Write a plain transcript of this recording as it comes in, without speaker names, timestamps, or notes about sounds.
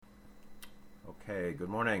Okay, good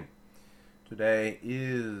morning. Today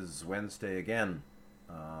is Wednesday again,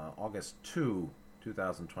 August 2,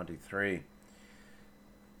 2023.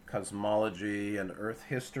 Cosmology and Earth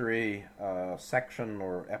History, section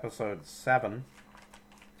or episode 7,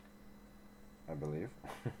 I believe.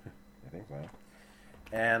 I think so.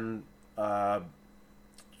 And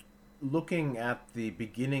looking at the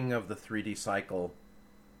beginning of the 3D cycle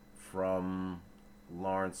from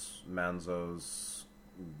Lawrence Manzo's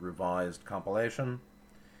revised compilation.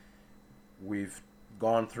 We've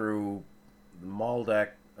gone through Maldek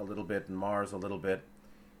a little bit and Mars a little bit.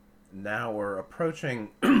 Now we're approaching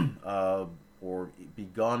or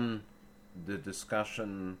begun the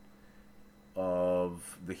discussion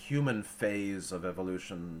of the human phase of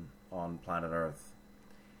evolution on planet Earth.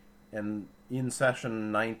 And in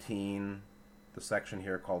session 19, the section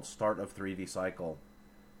here called Start of 3D Cycle,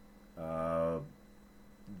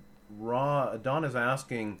 Don is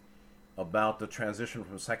asking about the transition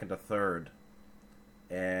from second to third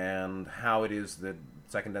and how it is that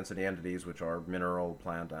second density entities, which are mineral,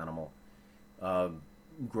 plant, animal,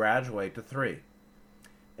 graduate to 3.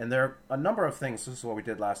 And there are a number of things. This is what we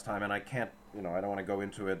did last time, and I don't want to go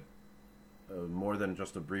into it more than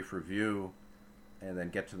just a brief review and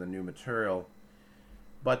then get to the new material.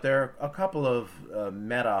 But there are a couple of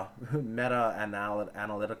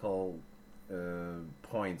meta-analytical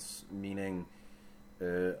points, meaning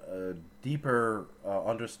a deeper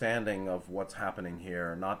understanding of what's happening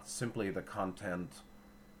here, not simply the content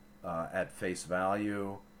at face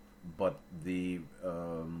value, but the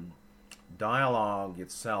dialogue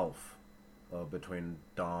itself between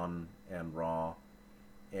Don and Ra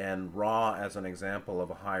as an example of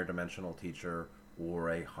a higher dimensional teacher or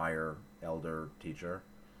a higher elder teacher,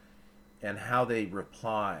 and how they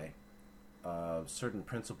reply. Certain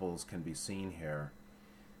principles can be seen here.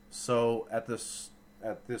 So at this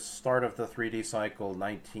start of the 3D cycle,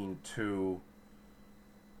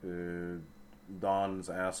 19.2, Don's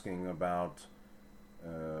asking about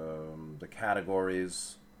the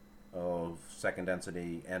categories of second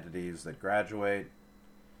density entities that graduate.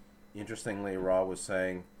 Interestingly, Ra was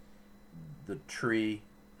saying the tree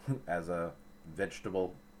as a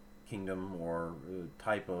vegetable kingdom or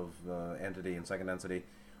type of entity in second density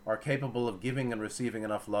are capable of giving and receiving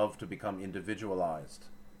enough love to become individualized.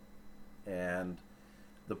 And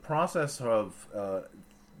the process of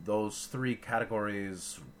those 3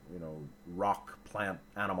 categories, rock, plant,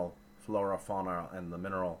 animal, flora, fauna, and the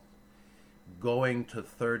mineral, going to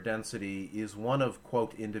third density is one of,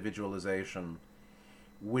 quote, individualization,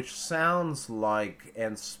 which sounds like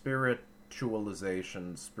and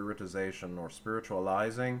spiritization, or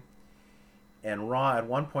spiritualizing. And Ra at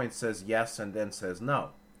one point says yes and then says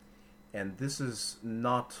no. And this is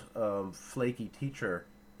not a flaky teacher.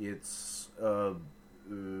 It's a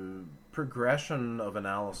progression of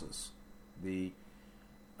analysis. The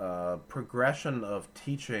progression of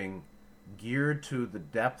teaching geared to the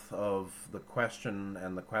depth of the question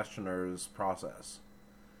and the questioner's process.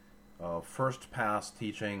 First pass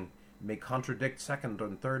teaching may contradict second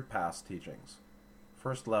and third pass teachings.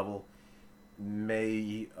 First level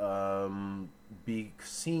may be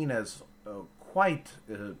seen as quite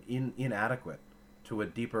inadequate to a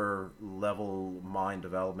deeper level mind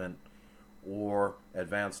development or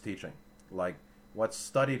advanced teaching. Like what's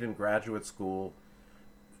studied in graduate school,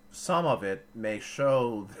 some of it may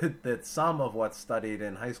show that some of what's studied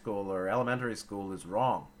in high school or elementary school is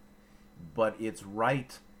wrong, but it's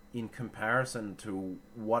right in comparison to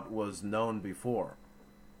what was known before.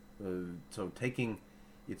 So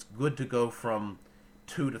it's good to go from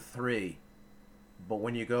 2 to 3, but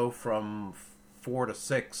when you go from 4 to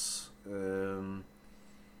 6, 2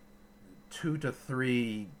 to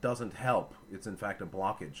 3 doesn't help. It's in fact a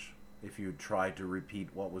blockage if you try to repeat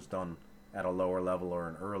what was done at a lower level or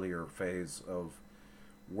an earlier phase of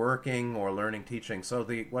working or learning teaching. So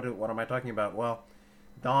what am I talking about? Well,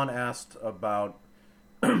 Don asked about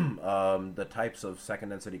the types of second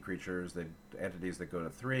density creatures, the entities that go to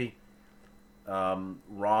 3.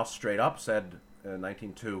 Ross straight up said,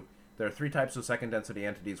 19.2, there are 3 types of second density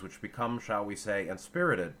entities which become, shall we say,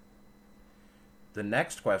 enspirited. The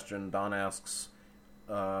next question, Don asks,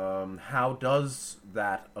 how does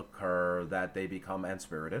that occur that they become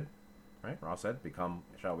enspirited? Right? Ross said, become,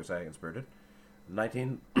 shall we say, enspirited.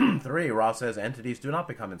 19.3, Ross says entities do not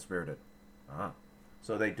become enspirited.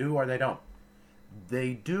 So they do or they don't.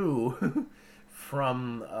 They do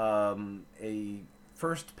from a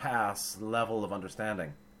first pass level of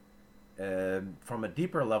understanding. From a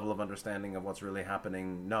deeper level of understanding of what's really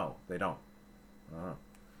happening, no, they don't.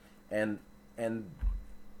 And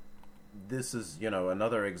this is,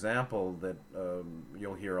 another example that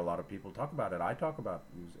you'll hear a lot of people talk about it. I talk about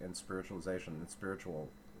in spiritualization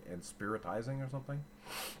and spiritizing or something.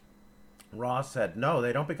 Ross said, no,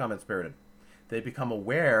 they don't become inspirited. They become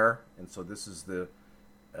aware, and so this is the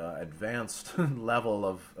advanced level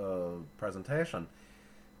of presentation.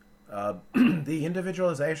 The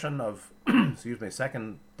individualization of,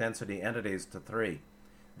 second density entities to 3.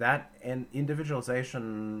 That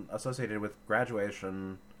individualization associated with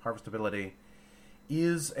graduation, harvestability,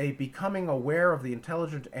 is a becoming aware of the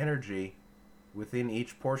intelligent energy within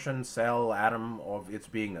each portion, cell, atom of its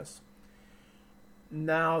beingness.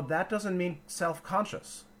 Now, that doesn't mean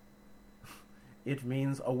self-conscious. It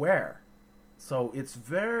means aware. So it's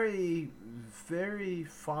very, very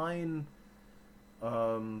fine,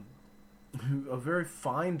 a very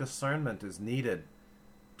fine discernment is needed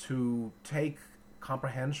to take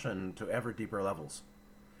comprehension to ever deeper levels.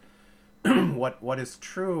 What is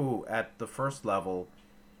true at the first level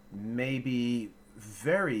may be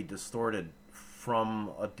very distorted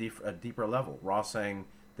from a deeper level. Ross saying,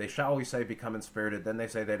 they shall always say become inspirited, then they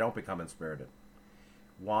say they don't become inspirited.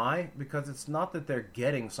 Why? Because it's not that they're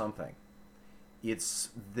getting something. It's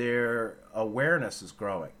their awareness is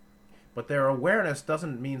growing. But their awareness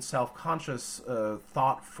doesn't mean self-conscious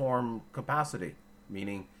thought form capacity,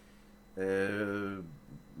 meaning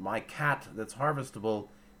my cat that's harvestable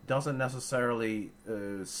doesn't necessarily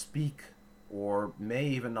speak or may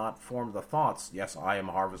even not form the thoughts, yes, I am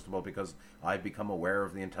harvestable because I've become aware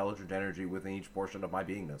of the intelligent energy within each portion of my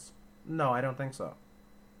beingness. No, I don't think so.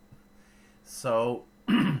 So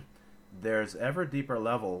there's ever deeper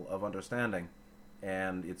level of understanding,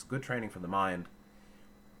 and it's good training for the mind.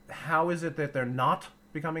 How is it that they're not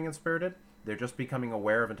becoming inspirited? They're just becoming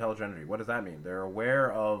aware of intelligent energy. What does that mean? They're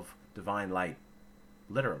aware of divine light,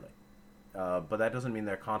 literally. But that doesn't mean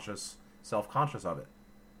they're self-conscious of it.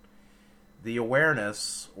 The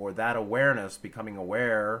awareness, or that awareness, becoming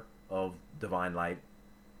aware of divine light,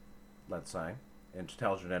 let's say,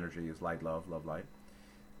 intelligent energy is light, love, light.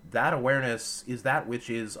 That awareness is that which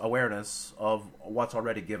is awareness of what's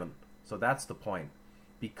already given. So that's the point.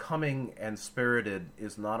 Becoming inspirited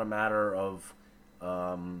is not a matter of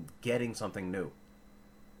getting something new.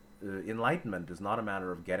 Enlightenment is not a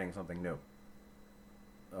matter of getting something new,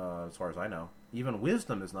 as far as I know. Even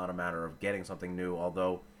wisdom is not a matter of getting something new,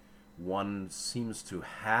 although one seems to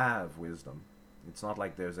have wisdom. It's not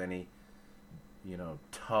like there's any,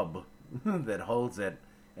 tub that holds it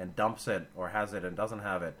and dumps it, or has it and doesn't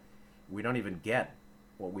have it. We don't even get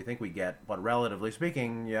what we think we get, but relatively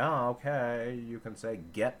speaking, yeah, okay, you can say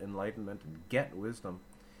get enlightenment and get wisdom,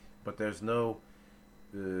 but there's no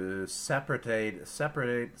separative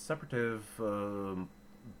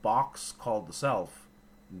box called the self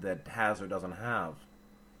that has or doesn't have.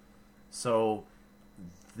 So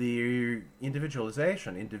the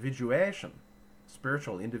individuation,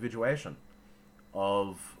 spiritual individuation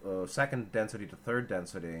of second density to third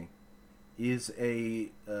density is a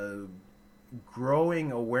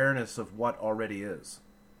growing awareness of what already is.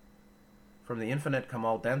 From the infinite come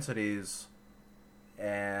all densities,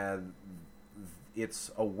 and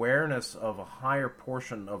it's awareness of a higher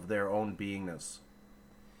portion of their own beingness.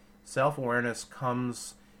 Self-awareness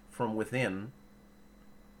comes from within,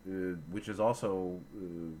 which is also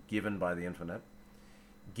given by the infinite,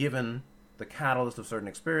 given the catalyst of certain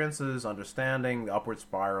experiences, understanding, the upward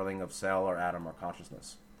spiraling of cell or atom or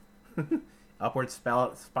consciousness. Upward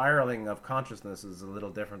spiraling of consciousness is a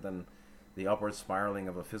little different than the upward spiraling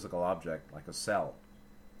of a physical object, like a cell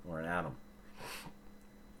or an atom.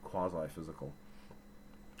 Quasi-physical.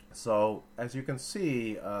 So, as you can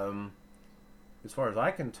see, as far as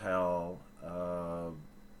I can tell,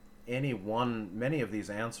 many of these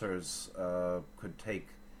answers could take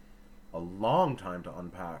a long time to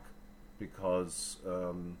unpack, because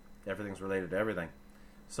everything's related to everything.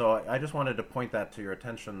 So I just wanted to point that to your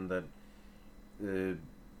attention, that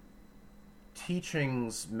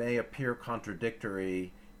teachings may appear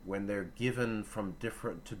contradictory when they're given from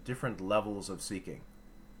different levels of seeking,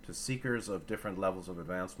 to seekers of different levels of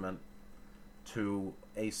advancement, to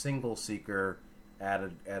a single seeker at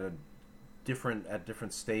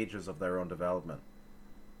different stages of their own development.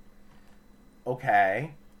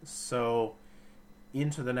 Okay, so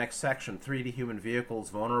into the next section, 3D human vehicles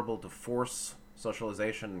vulnerable to force,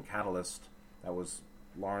 socialization, and catalyst. That was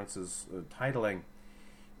Lawrence's titling.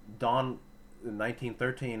 Don, in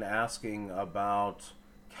 1913, asking about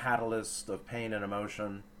catalyst of pain and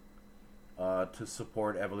emotion to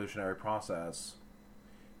support evolutionary process.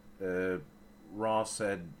 Ross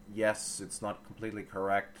said, yes, it's not completely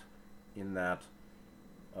correct in that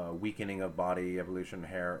weakening of body, evolution,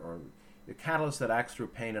 hair, or the catalyst that acts through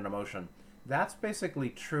pain and emotion. That's basically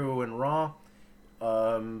true, and Ra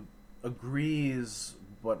agrees,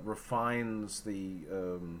 but refines the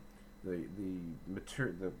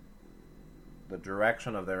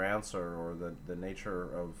direction of their answer, or the nature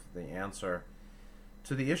of the answer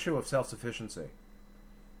to the issue of self-sufficiency.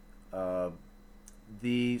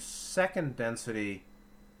 The second density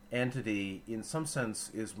entity, in some sense,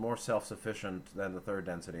 is more self-sufficient than the third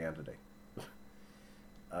density entity.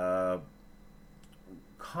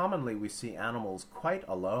 Commonly, we see animals quite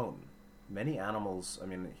alone. Many animals, I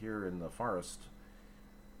mean, here in the forest,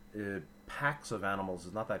 packs of animals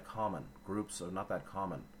is not that common. Groups are not that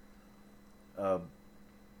common.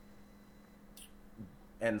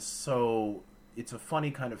 And so it's a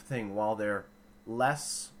funny kind of thing. While they're more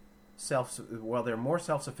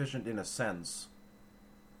self-sufficient in a sense,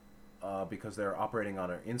 because they're operating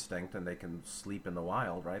on an instinct and they can sleep in the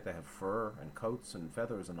wild, right? They have fur and coats and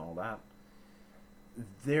feathers and all that.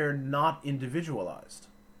 They're not individualized.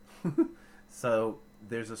 So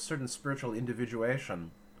there's a certain spiritual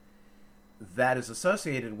individuation that is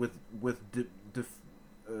associated with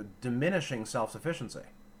diminishing self-sufficiency,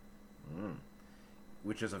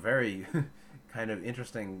 which is a very kind of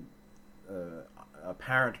interesting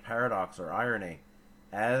apparent paradox or irony,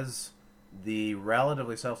 as the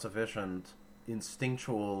relatively self-sufficient,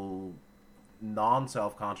 instinctual,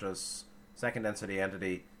 non-self-conscious second density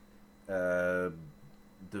entity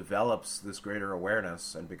develops this greater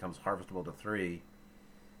awareness and becomes harvestable to 3,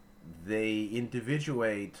 they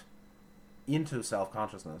individuate into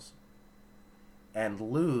self-consciousness and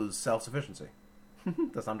lose self-sufficiency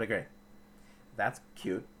to some degree. That's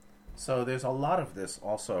cute. So there's a lot of this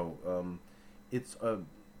also.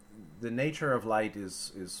 The nature of light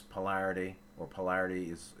is polarity, or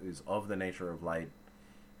polarity is of the nature of light,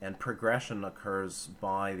 and progression occurs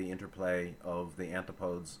by the interplay of the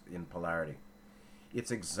antipodes in polarity. It's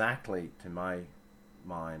exactly, to my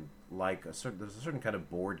mind, like there's a certain kind of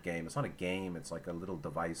board game. It's not a game, it's like a little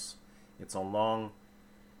device. It's a long,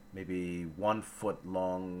 maybe 1 foot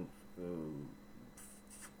long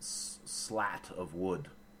slat of wood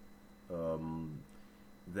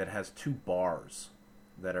that has 2 bars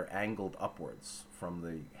that are angled upwards from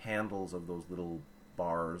the handles of those little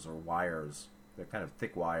bars or wires. They're kind of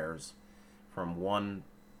thick wires from one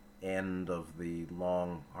end of the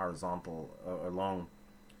long horizontal, long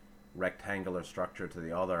rectangular structure to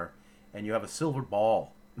the other, and you have a silver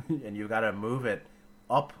ball, and you've got to move it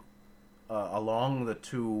up along the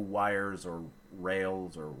 2 wires or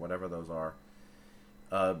rails or whatever those are,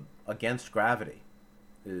 against gravity,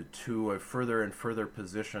 to a further and further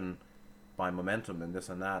position by momentum and this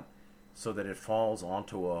and that, so that it falls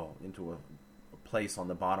into a place on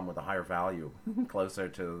the bottom with a higher value, closer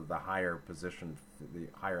to the higher position, the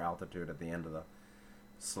higher altitude at the end of the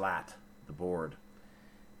slat, the board.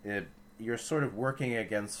 You're sort of working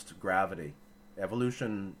against gravity.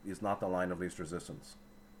 Evolution is not the line of least resistance,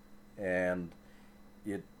 and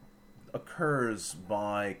it occurs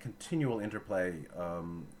by continual interplay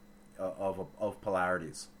of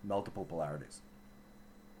polarities, multiple polarities.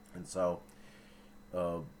 And so,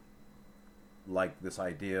 like this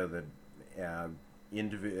idea that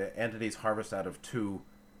entities harvest out of 2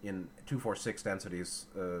 in 2, 4, 6 densities,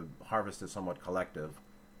 harvest is somewhat collective,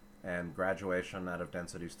 and graduation out of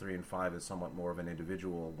densities 3 and 5 is somewhat more of an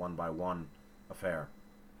individual, 1 by 1 affair.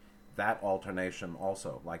 That alternation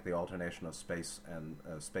also, like the alternation of space and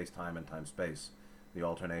space-time and time-space, the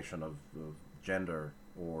alternation of gender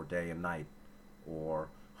or day and night, or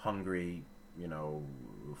hungry,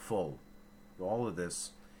 full, all of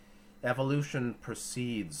this, evolution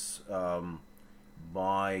proceeds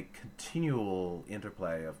by continual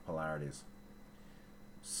interplay of polarities.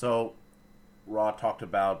 So, Ra talked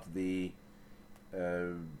about the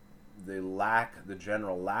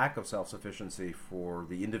general lack of self-sufficiency for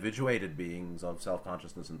the individuated beings of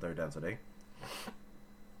self-consciousness in third density,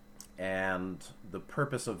 and the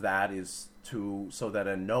purpose of that is so that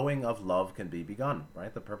a knowing of love can be begun.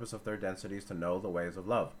 Right? The purpose of third density is to know the ways of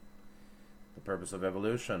love. The purpose of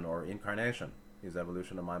evolution or incarnation is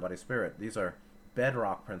evolution of mind, body, spirit. These are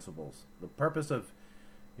bedrock principles. The purpose of,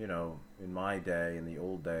 in my day, in the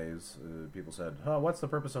old days, people said, what's the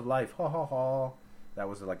purpose of life? Ha ha ha. That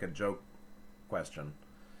was like a joke question.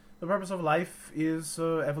 The purpose of life is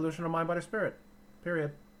evolution of mind, body, spirit.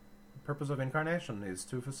 Period. The purpose of incarnation is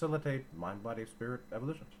to facilitate mind, body, spirit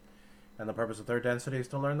evolution. And the purpose of third density is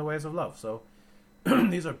to learn the ways of love. So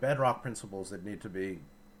these are bedrock principles that need to be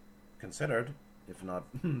considered, if not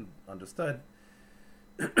understood.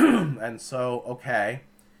 And so, okay,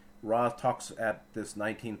 Ra talks at this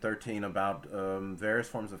 1913 about various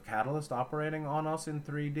forms of catalyst operating on us in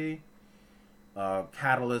 3D.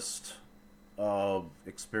 catalyst of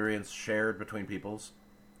experience shared between peoples,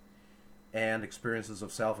 and experiences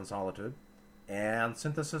of self and solitude, and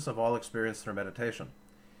synthesis of all experience through meditation.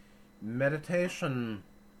 Meditation,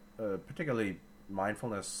 particularly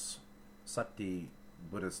mindfulness, sati,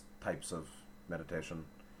 Buddhist types of meditation,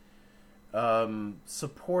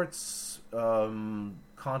 supports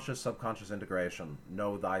conscious-subconscious integration.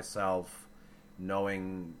 Know thyself,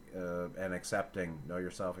 knowing and accepting. Know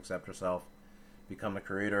yourself, accept yourself, become the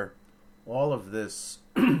creator. All of this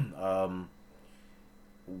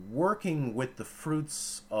working with the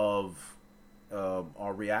fruits of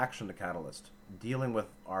our reaction to catalyst, dealing with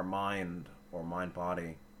our mind or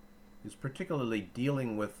mind-body, is particularly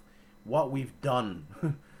dealing with what we've done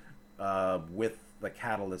with the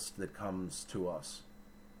catalyst that comes to us,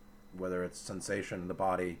 whether it's sensation in the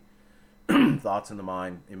body, thoughts in the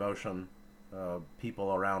mind, emotion,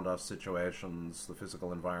 people around us, situations, the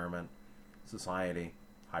physical environment, society,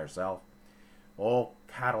 higher self. All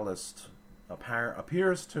catalyst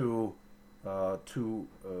appears to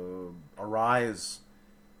arise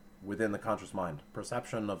within the conscious mind.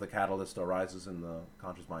 Perception of the catalyst arises in the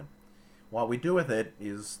conscious mind. What we do with it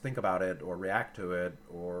is think about it or react to it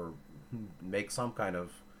or make some kind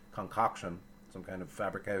of concoction, some kind of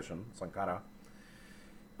fabrication, sankara.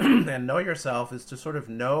 And know yourself is to sort of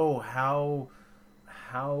know how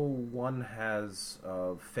one has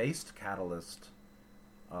faced catalyst,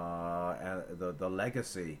 and the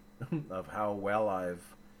legacy of how well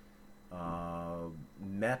I've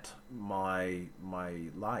met my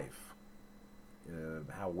life,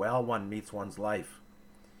 how well one meets one's life,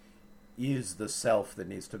 is the self that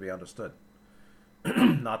needs to be understood.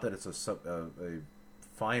 Not that it's a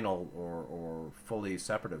final or fully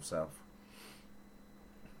separative self,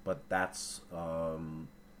 but that's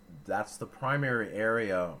the primary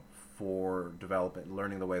area for developing,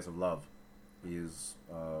 learning the ways of love, is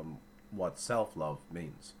what self-love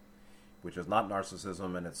means, which is not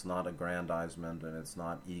narcissism, and it's not aggrandizement, and it's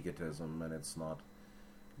not egotism, and it's not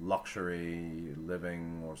luxury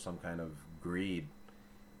living or some kind of greed.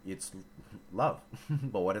 It's love.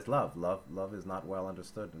 But what is love? Love is not well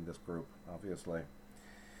understood in this group, obviously.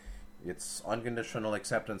 It's unconditional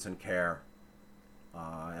acceptance and care,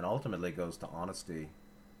 and ultimately goes to honesty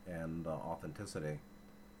and authenticity.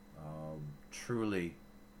 Truly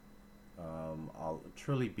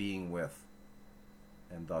being with,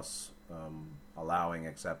 and thus allowing,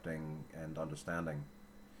 accepting, and understanding.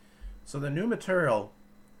 So the new material,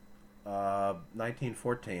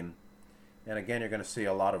 1914, and again you're going to see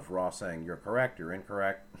a lot of Raw saying, you're correct, you're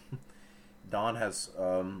incorrect. Don has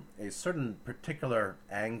a certain particular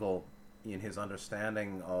angle in his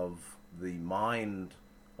understanding of the mind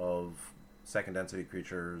of second density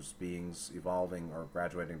creatures, beings evolving or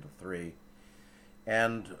graduating to 3,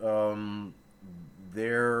 and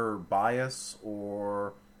their bias,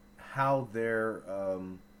 or how they're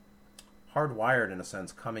hardwired, in a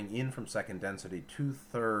sense, coming in from second density to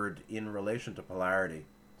third in relation to polarity,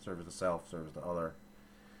 service to self, service to other.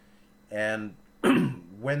 And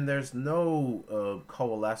when there's no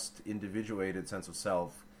coalesced, individuated sense of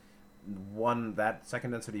self, that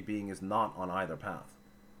second density being is not on either path.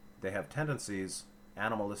 They have tendencies,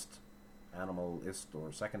 animalist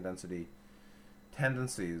or second density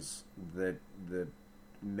tendencies that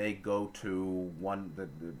may go to one, that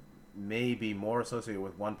may be more associated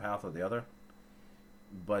with one path or the other,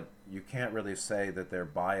 but you can't really say that they're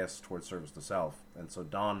biased towards service to self. And so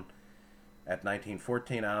Don, at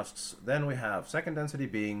 1914, asks, then we have second density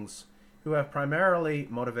beings who have primarily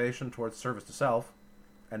motivation towards service to self,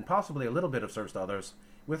 and possibly a little bit of service to others,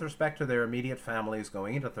 with respect to their immediate families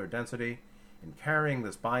going into third density, and carrying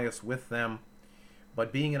this bias with them,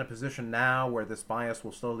 but being in a position now where this bias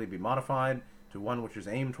will slowly be modified to one which is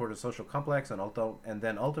aimed toward a social complex, and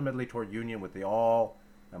then ultimately toward union with the all.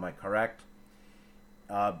 Am I correct?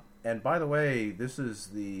 And by the way, this is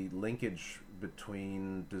the linkage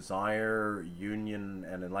between desire, union,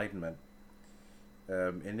 and enlightenment.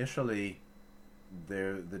 Initially,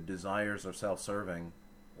 the desires are self-serving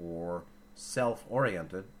or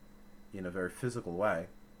self-oriented in a very physical way.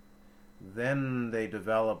 Then they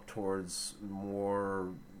develop towards more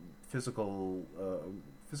physical,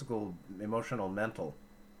 emotional, mental,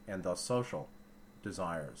 and thus social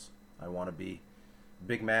desires. I want to be a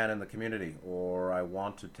big man in the community, or I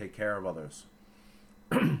want to take care of others.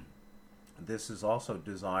 This is also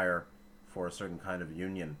desire for a certain kind of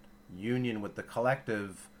union with the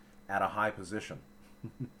collective at a high position.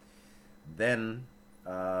 Then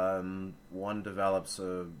one develops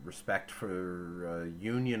a respect for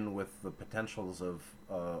union with the potentials of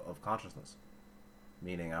consciousness,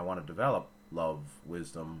 meaning I want to develop love,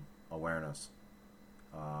 wisdom, awareness,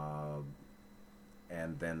 uh,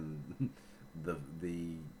 and then the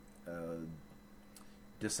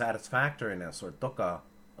dissatisfactoriness or dukkha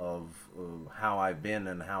of how I've been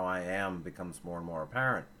and how I am becomes more and more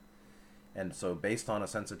apparent. And so, based on a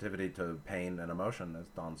sensitivity to pain and emotion, as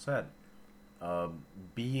Don said,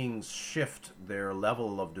 beings shift their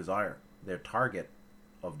level of desire, their target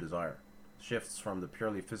of desire, shifts from the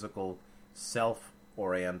purely physical,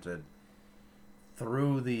 self-oriented,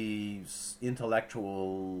 through the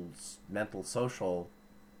intellectual, mental, social,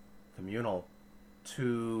 communal,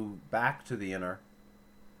 to back to the inner,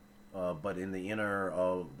 but in the inner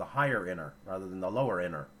of the higher inner rather than the lower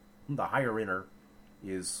inner. The higher inner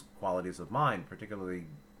is qualities of mind, particularly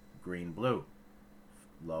green, blue,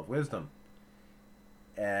 love, wisdom.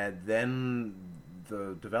 And then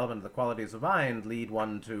the development of the qualities of mind lead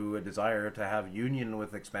one to a desire to have union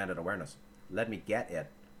with expanded awareness. Let me get it.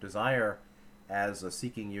 Desire as a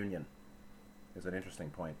seeking union is an interesting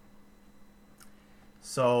point.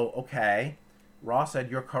 So, okay, Ross said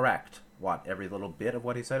you're correct. What, every little bit of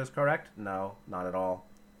what he said is correct? No, not at all.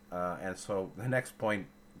 And so the next point,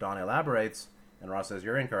 Don elaborates, and Ross says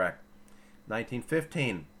you're incorrect.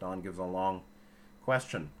 1915, Don gives a long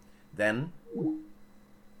question. Then,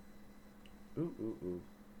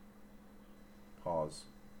 pause.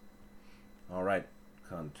 All right,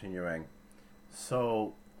 continuing.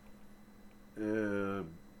 So,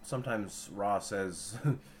 sometimes Ross says,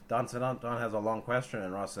 Don has a long question,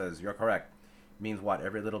 and Ross says, you're correct. Means what?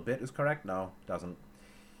 Every little bit is correct? No, doesn't.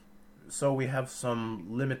 So we have some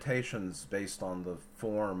limitations based on the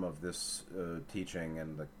form of this teaching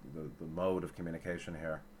and the mode of communication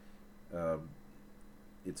here.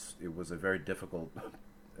 It was a very difficult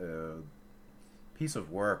piece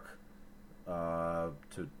of work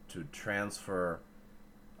to transfer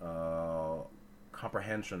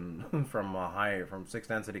comprehension from sixth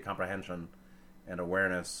density comprehension and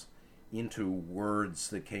awareness into words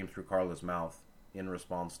that came through Carla's mouth in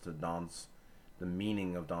response to the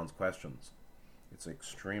meaning of Don's questions. It's an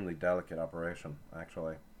extremely delicate operation,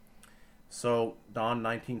 actually. So Don,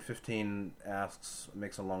 1915,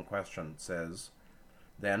 makes a long question, says,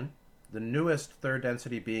 then, the newest third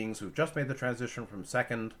density beings who've just made the transition from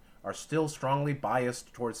second are still strongly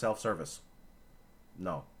biased towards self-service.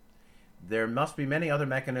 No. There must be many other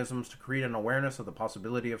mechanisms to create an awareness of the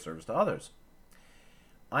possibility of service to others.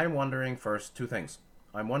 I'm wondering first two things.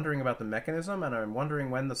 I'm wondering about the mechanism, and I'm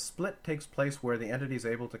wondering when the split takes place where the entity is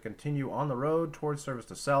able to continue on the road towards service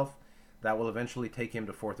to self. That will eventually take him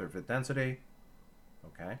to fourth or fifth density.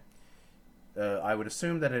 Okay. I would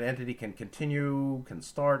assume that an entity can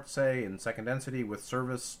start, say, in second density with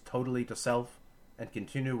service totally to self, and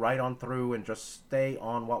continue right on through and just stay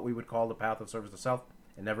on what we would call the path of service to self,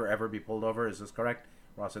 and never ever be pulled over. Is this correct?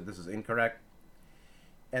 Ross said this is incorrect.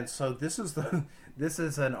 And so this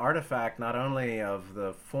is an artifact not only of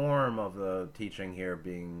the form of the teaching here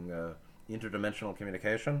being interdimensional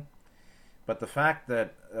communication, but the fact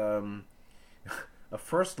that a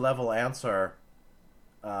first level answer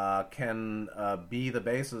can be the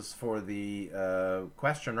basis for the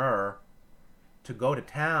questioner to go to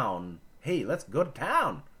town. Hey, let's go to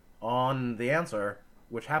town on the answer,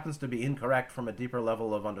 which happens to be incorrect from a deeper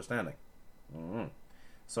level of understanding.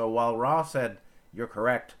 So while Ross said, you're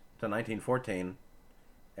correct, to 1914,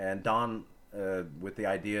 and Don, with the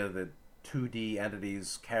idea that 2D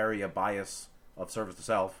entities carry a bias of service to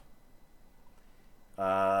self,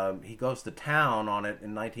 he goes to town on it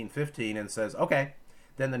in 1915 and says, okay,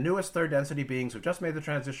 then the newest third density beings who've just made the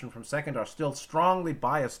transition from second are still strongly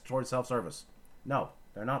biased towards self-service. No,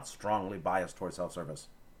 they're not strongly biased towards self-service.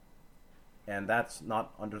 And it's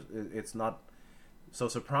not so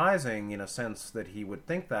surprising in a sense that he would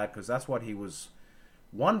think that, because that's what he was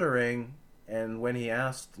wondering. And when he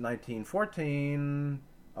asked 1914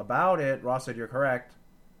 about it, Ross said, you're correct,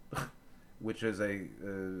 which is a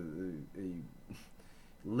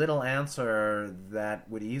little answer that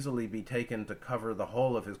would easily be taken to cover the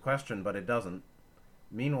whole of his question, but it doesn't.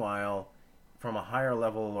 Meanwhile, from a higher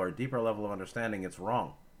level or deeper level of understanding, it's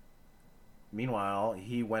wrong. Meanwhile,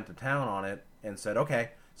 he went to town on it and said, okay,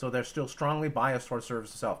 so they're still strongly biased towards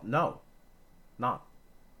service to self. No, not.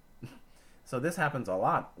 So this happens a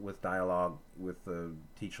lot with dialogue, with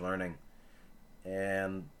teach learning.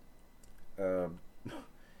 And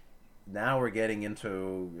now we're getting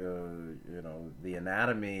into, the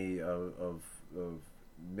anatomy of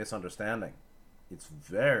misunderstanding. It's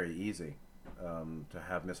very easy to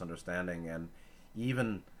have misunderstanding, and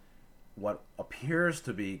even what appears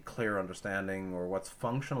to be clear understanding, or what's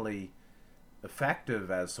functionally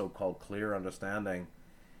effective as so-called clear understanding,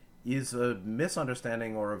 is a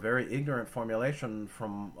misunderstanding or a very ignorant formulation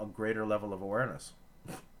from a greater level of awareness.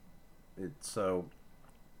 So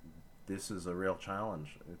this is a real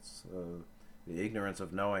challenge. It's the ignorance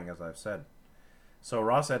of knowing, as I've said. So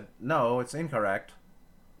Ross said, no, it's incorrect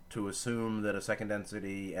to assume that a second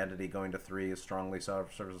density entity going to 3 is strongly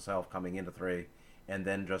serves the self, coming into 3, and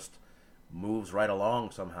then just moves right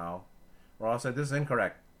along somehow. Ross said, this is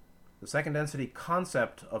incorrect. The second density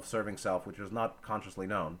concept of serving self, which is not consciously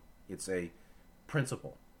known, it's a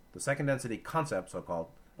principle. The second density concept, so-called,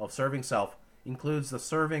 of serving self includes the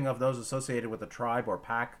serving of those associated with a tribe or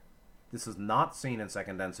pack. This is not seen in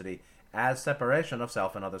second density as separation of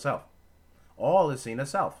self and other self. All is seen as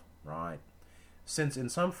self. Right. Since in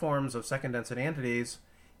some forms of second density entities,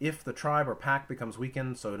 if the tribe or pack becomes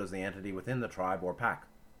weakened, so does the entity within the tribe or pack.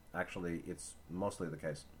 Actually, it's mostly the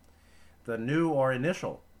case. The new or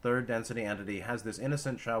initial third density entity has this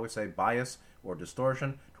innocent, shall we say, bias or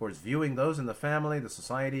distortion towards viewing those in the family, the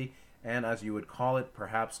society, and, as you would call it,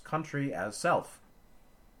 perhaps country, as self.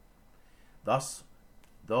 Thus,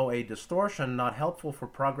 though a distortion not helpful for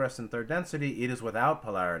progress in third density, it is without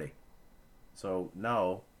polarity. So,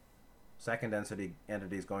 no, second density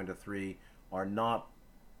entities going to 3 are not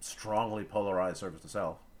strongly polarized service to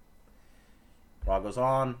self. Ra goes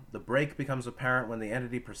on, the break becomes apparent when the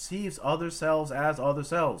entity perceives other selves as other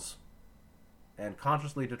selves and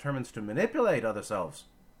consciously determines to manipulate other selves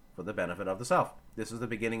for the benefit of the self. This is the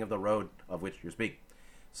beginning of the road of which you speak.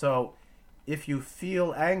 So, if you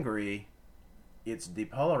feel angry, it's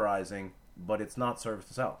depolarizing, but it's not service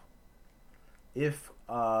to self. If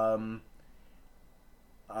I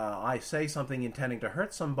say something intending to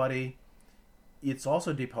hurt somebody, it's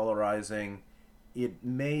also depolarizing. It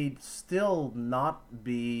may still not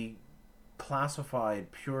be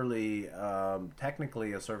classified purely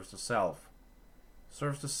technically as service to self.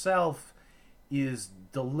 Service to self is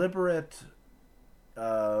deliberate,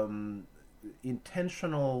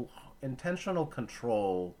 intentional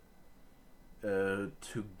control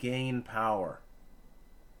to gain power.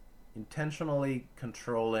 Intentionally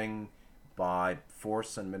controlling by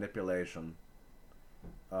force and manipulation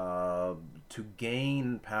to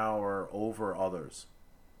gain power over others,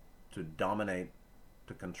 to dominate,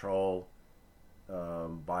 to control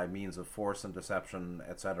by means of force and deception,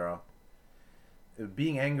 etc.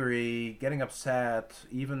 Being angry, getting upset,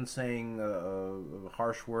 even saying a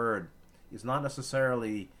harsh word is not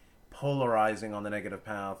necessarily polarizing on the negative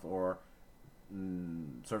path or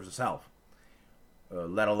serves the self.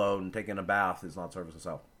 Let alone taking a bath is not service to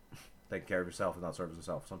self. Taking care of yourself is not service to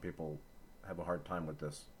self. Some people have a hard time with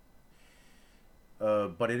this.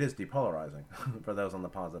 But it is depolarizing for those on the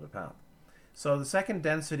positive path. So the second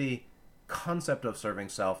density concept of serving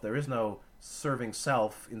self, there is no serving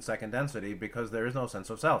self in second density because there is no sense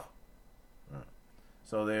of self.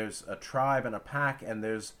 So there's a tribe and a pack, and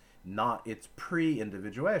there's not, it's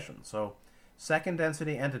pre-individuation. So second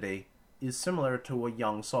density entity is similar to a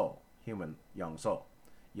young soul, human young soul.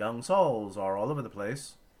 Young souls are all over the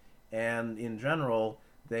place, and in general,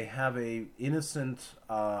 they have a innocent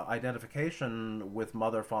identification with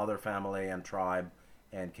mother, father, family, and tribe,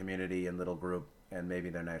 and community, and little group, and maybe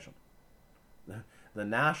their nation. The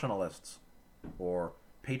nationalists, or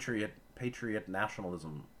patriot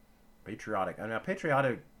nationalism, patriotic. I mean,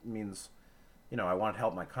 patriotic means, I want to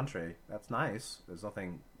help my country. That's nice. There's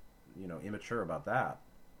nothing, immature about that.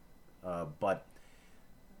 But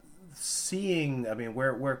seeing,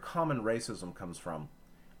 where common racism comes from,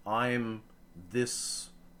 I'm this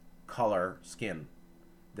color skin,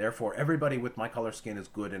 therefore everybody with my color skin is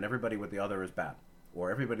good and everybody with the other is bad, or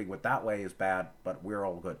everybody with that way is bad but we're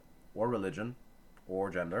all good, or religion, or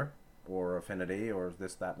gender, or affinity, or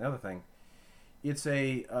this, that, and the other thing. It's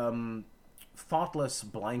a thoughtless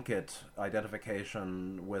blanket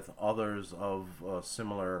identification with others of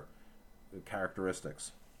similar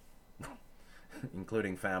characteristics,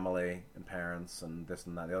 including family and parents and this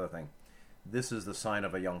and that and the other thing. This is the sign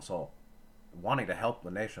of a young soul. Wanting to help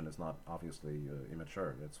the nation is not obviously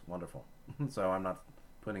immature. It's wonderful. So I'm not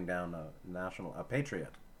putting down a patriot,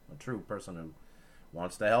 a true person who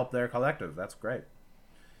wants to help their collective. That's great.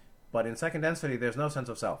 But in second density, there's no sense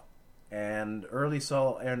of self, and early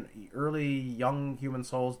young human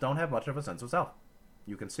souls don't have much of a sense of self.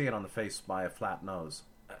 You can see it on the face by a flat nose.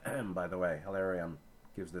 By the way, Hilarion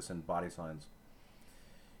gives this in body signs,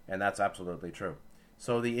 and that's absolutely true.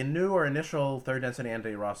 So the new or initial third density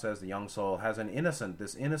entity, Ross says, the young soul, has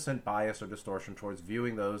this innocent bias or distortion towards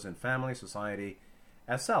viewing those in family, society,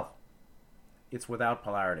 as self. It's without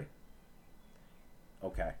polarity.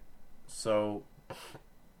 Okay. So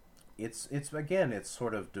it's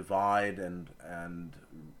sort of divide and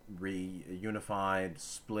reunified,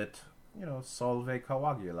 split, solve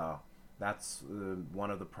coagula. That's one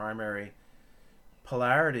of the primary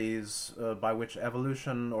polarities by which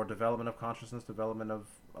evolution or development of consciousness, development of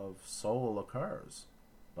soul occurs,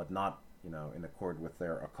 but not, in accord with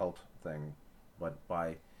their occult thing, but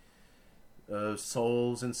by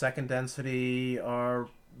souls in second density are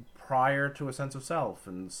prior to a sense of self,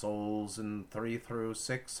 and souls in 3 through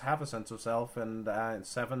 6 have a sense of self, and in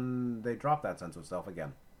 7 they drop that sense of self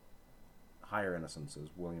again. Higher innocence, as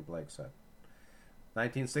William Blake said.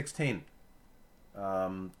 1916,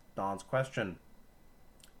 Don's question.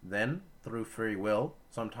 Then, through free will,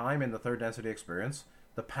 sometime in the third density experience,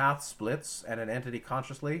 the path splits and an entity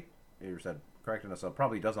consciously, you said, correcting us,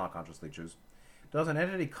 probably does not consciously choose. Does an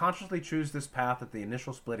entity consciously choose this path at the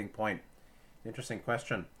initial splitting point? Interesting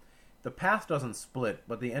question. The path doesn't split,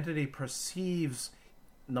 but the entity perceives,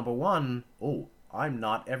 number one, oh, I'm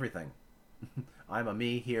not everything. I'm a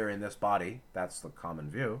me here in this body. That's the common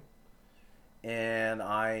view. And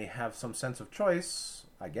I have some sense of choice,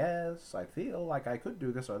 I guess. I feel like I could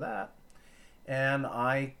do this or that. And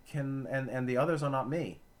I can, and the others are not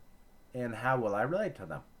me. And how will I relate to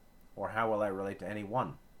them? Or how will I relate to any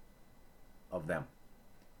one of them?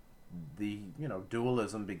 The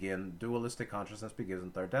dualistic consciousness begins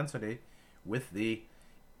in third density with the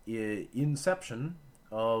inception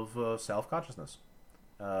of self-consciousness.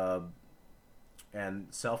 And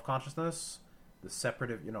self-consciousness, the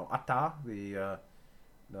separative, atta, the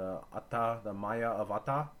atta, the maya of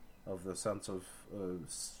atta, of the sense of,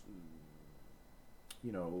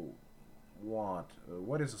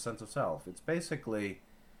 what is a sense of self? It's basically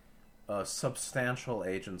a substantial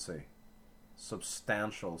agency.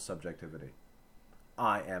 Substantial subjectivity.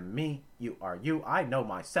 I am me, you are you, I know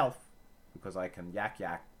myself, because I can yak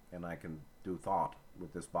and I can do thought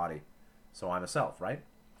with this body. So I'm a self, right?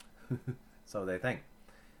 So they think.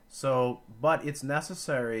 But it's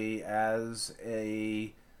necessary as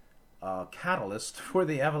a catalyst for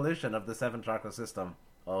the evolution of the 7 chakra system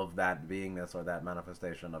of that beingness or that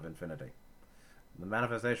manifestation of infinity. The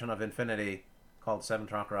manifestation of infinity, called 7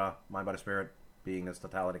 chakra, mind, body, spirit, beingness,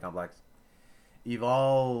 totality, complex,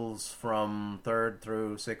 evolves from 3rd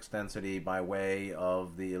through 6th density by way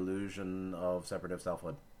of the illusion of separative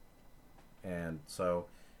selfhood. And so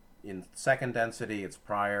in 2nd density it's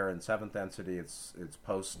prior, in 7th density it's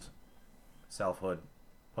post selfhood,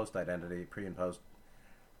 post identity, pre and post.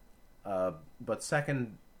 But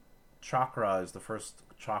 2nd chakra is the first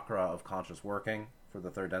chakra of conscious working for the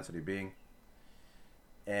 3rd density being.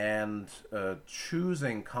 And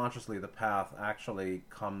choosing consciously the path actually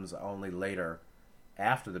comes only later,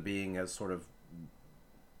 after the being has sort of,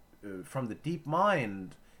 from the deep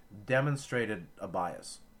mind, demonstrated a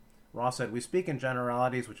bias. Ross said, we speak in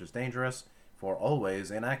generalities, which is dangerous, for always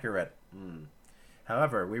inaccurate.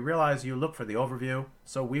 However, we realize you look for the overview,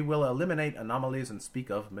 so we will eliminate anomalies and speak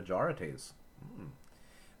of majorities.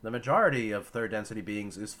 The majority of third density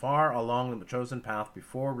beings is far along the chosen path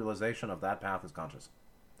before realization of that path is conscious.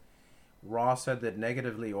 Ross said that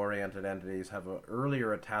negatively oriented entities have an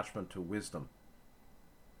earlier attachment to wisdom.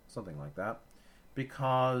 Something like that.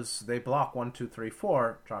 Because they block 1, 2, 3,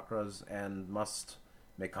 4 chakras and must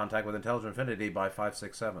make contact with intelligent infinity by 5,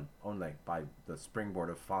 6, 7. Only by the springboard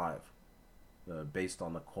of 5. Based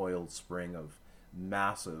on the coiled spring of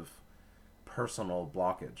massive personal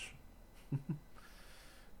blockage.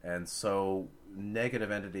 And so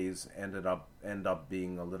negative entities end up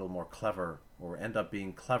being a little more clever, or end up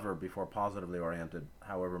being clever before positively oriented.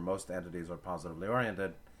 However, most entities are positively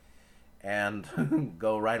oriented and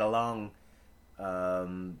go right along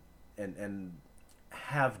and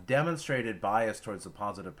have demonstrated bias towards the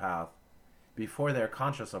positive path before they're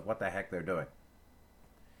conscious of what the heck they're doing.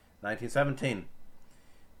 1917,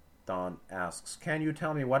 Don asks, can you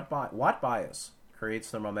tell me what bias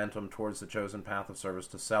creates the momentum towards the chosen path of service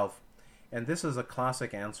to self? And this is a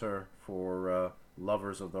classic answer for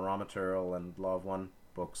lovers of the raw material and Law of One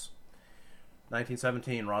books.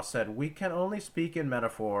 1917, Ross said, we can only speak in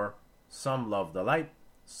metaphor. Some love the light,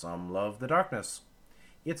 some love the darkness.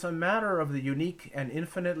 It's a matter of the unique and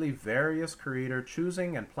infinitely various creator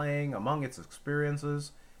choosing and playing among its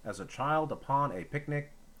experiences as a child upon a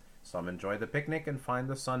picnic. Some enjoy the picnic and find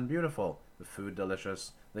the sun beautiful, the food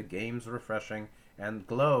delicious, the games refreshing, and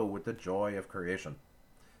glow with the joy of creation.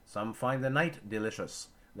 Some find the night delicious,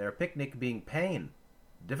 their picnic being pain,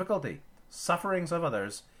 difficulty, sufferings of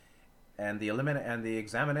others, and the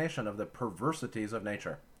examination of the perversities of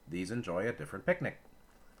nature. These enjoy a different picnic.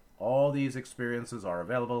 All these experiences are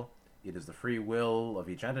available. It is the free will of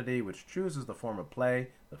each entity which chooses the form of play,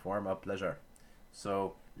 the form of pleasure.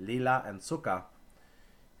 So, lila and sukha,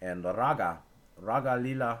 and raga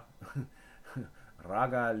lila,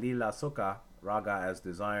 raga lila sukha, raga as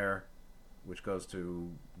desire, which goes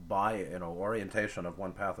to orientation of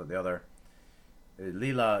one path or the other.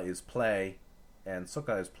 Lila is play, and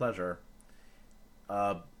Sukha is pleasure.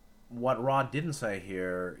 What Ra didn't say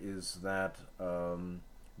here is that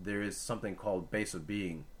there is something called base of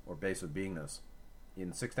being, or base of beingness.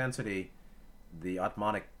 In sixth density, the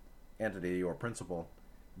Atmanic entity or principle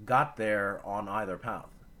got there on either path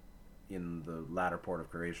in the latter port of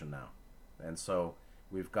creation now. And so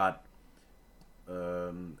we've got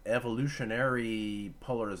evolutionary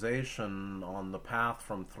polarization on the path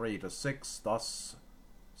from 3 to 6, thus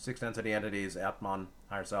sixth density entities, Atman,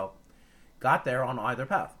 higher self, got there on either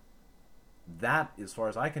path. That, as far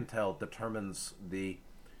as I can tell, determines the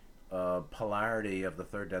polarity of the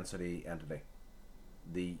third density entity,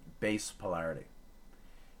 the base polarity.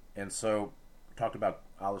 And so, talked about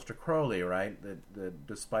Aleister Crowley, right? That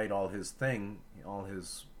despite all his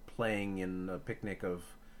playing in a picnic of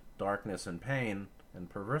darkness and pain and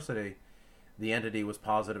perversity, the entity was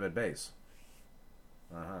positive at base.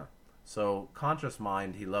 So, conscious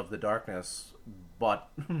mind, he loved the darkness, but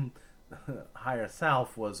higher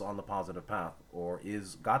self was on the positive path, or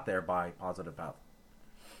got there by positive path.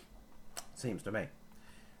 Seems to me.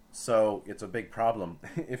 So it's a big problem.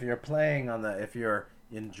 If you're if you're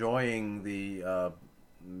enjoying the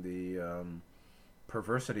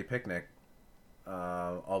perversity picnic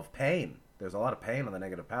of pain, there's a lot of pain on the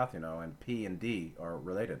negative path, and P and D are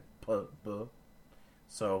related.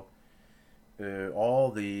 So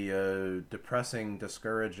all the depressing,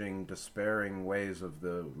 discouraging, despairing ways of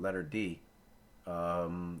the letter D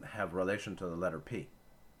have relation to the letter P,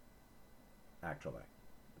 actually.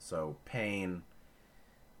 So pain,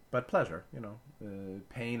 but pleasure,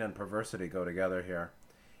 pain and perversity go together here.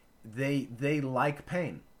 They like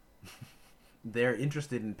pain. They're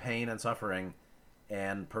interested in pain and suffering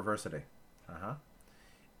and perversity.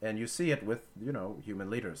 And you see it with, human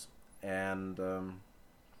leaders. And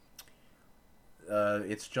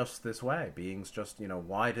it's just this way. Beings just,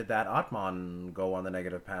 why did that Atman go on the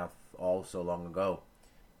negative path all so long ago?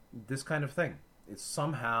 This kind of thing. It's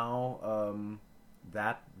somehow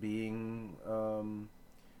that being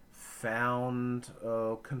found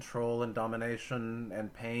control and domination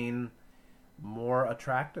and pain more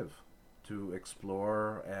attractive to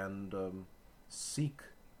explore and seek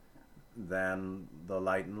than the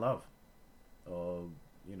light and love, of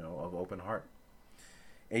open heart.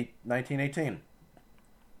 1918.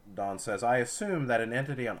 Don says, I assume that an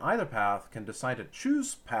entity on either path can decide to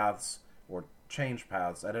choose paths or change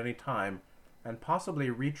paths at any time and possibly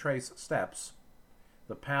retrace steps,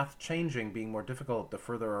 the path changing being more difficult the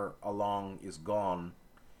further along is gone,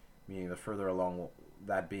 meaning the further along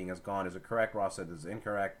that being is gone. Is it correct? Ross said this is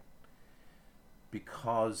incorrect,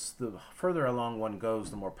 because the further along one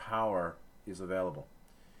goes, the more power is available.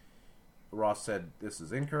 Ross said this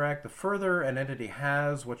is incorrect. The further an entity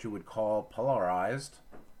has what you would call polarized,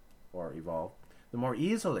 or evolved, the more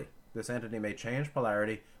easily this entity may change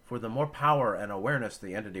polarity, for the more power and awareness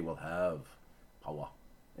the entity will have. Power.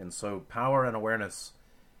 And so power and awareness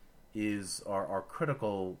are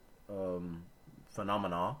critical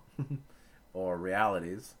phenomena or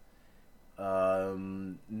realities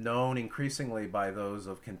known increasingly by those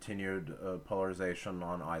of continued polarization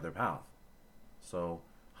on either path. So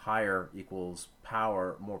higher equals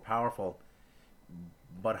power, more powerful,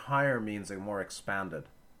 but higher means a more expanded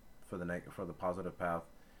for the positive path,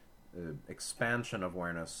 expansion of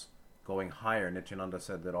awareness, going higher. Nityananda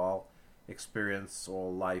said that all experience,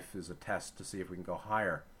 all life is a test to see if we can go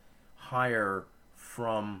higher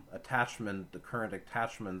from attachment, the current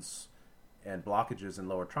attachments and blockages in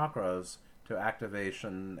lower chakras, to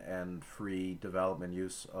activation and free development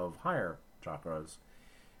use of higher chakras.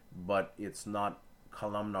 But it's not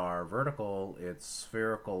columnar vertical, it's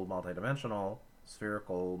spherical multidimensional.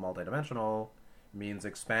 Spherical multidimensional means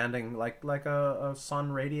expanding like a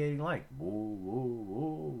sun radiating light. Woo, woo,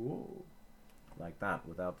 woo, woo. Like that,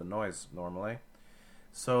 without the noise normally.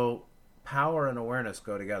 So power and awareness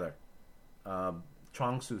go together.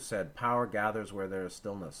 Chuang-Tzu said, power gathers where there is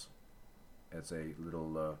stillness. It's a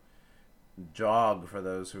little jog for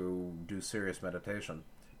those who do serious meditation.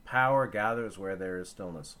 Power gathers where there is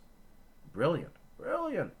stillness. Brilliant.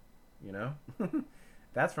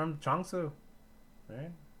 That's from Chuang-Tzu,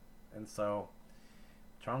 right? And so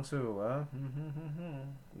Chuang-Tzu,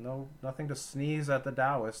 nothing to sneeze at the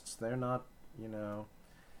Taoists. They're not,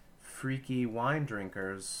 freaky wine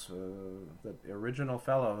drinkers. The original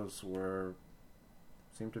fellows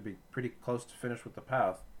seemed to be pretty close to finish with the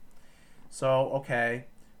path. So, okay,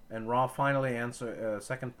 and Ra finally answered,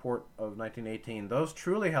 second port of 1918, those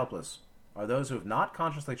truly helpless are those who have not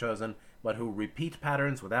consciously chosen, but who repeat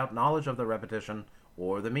patterns without knowledge of the repetition,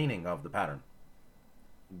 or the meaning of the pattern,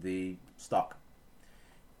 the stock.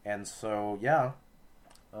 And so, yeah,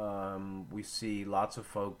 we see lots of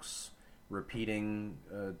folks repeating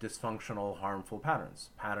dysfunctional, harmful patterns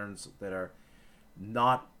that are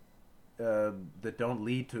not that don't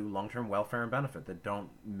lead to long-term welfare and benefit, that don't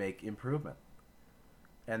make improvement.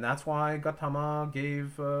 And that's why Gautama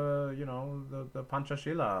gave, the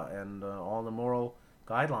Panchashila and all the moral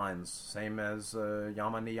guidelines, same as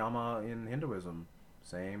Yama Niyama in Hinduism,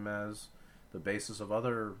 same as the basis of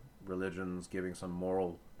other religions giving some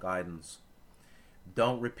moral guidance.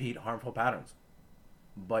 Don't repeat harmful patterns.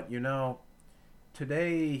 But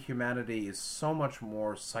today humanity is so much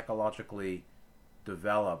more psychologically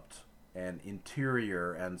developed and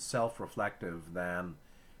interior and self-reflective than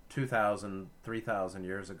 2,000, 3,000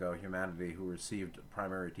 years ago humanity who received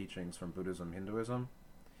primary teachings from Buddhism, Hinduism,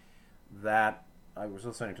 that I was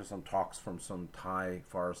listening to some talks from some Thai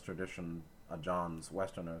forest tradition Ajahns,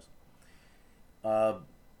 Westerners.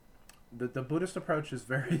 The Buddhist approach is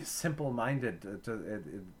very simple-minded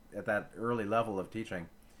at that early level of teaching.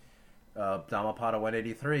 Dhammapada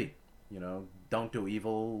 183, don't do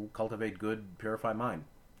evil, cultivate good, purify mind.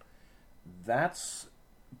 That's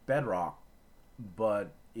bedrock,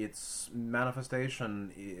 but its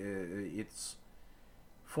manifestation, its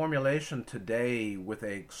formulation today with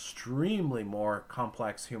an extremely more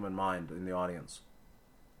complex human mind in the audience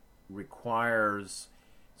requires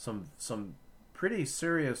some pretty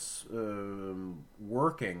serious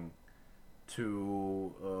working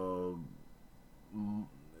to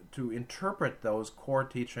interpret those core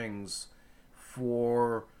teachings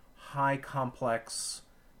for high complex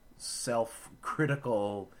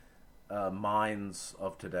self-critical minds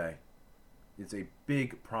of today. It's a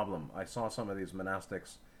big problem. I saw some of these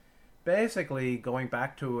monastics basically going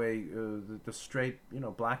back to the straight,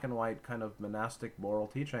 black and white kind of monastic moral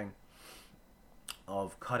teaching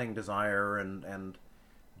of cutting desire and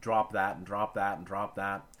drop that and drop that and drop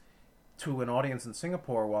that to an audience in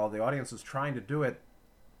Singapore. While the audience is trying to do it,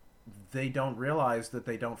 they don't realize that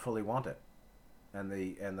they don't fully want it. And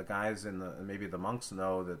the guys maybe the monks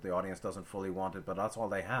know that the audience doesn't fully want it, but that's all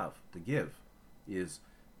they have to give is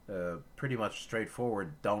pretty much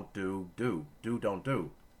straightforward: don't do, don't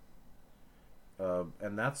do.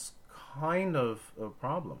 And that's kind of a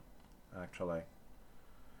problem, actually.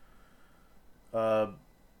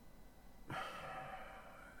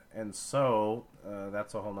 And so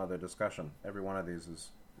that's a whole nother discussion. Every one of these is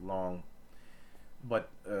long. But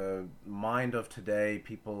mind of today,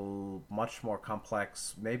 people much more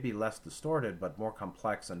complex, maybe less distorted, but more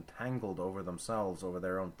complex and tangled over themselves, over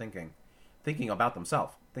their own thinking about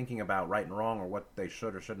themselves, thinking about right and wrong or what they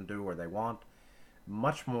should or shouldn't do or they want,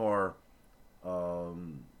 much more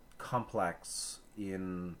complex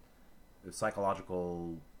in the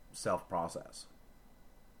psychological self-process.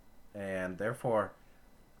 And therefore,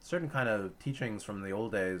 certain kind of teachings from the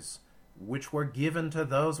old days, which were given to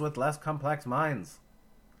those with less complex minds,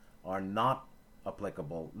 are not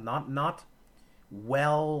applicable, not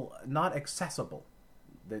accessible.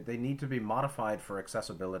 They need to be modified for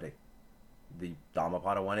accessibility. The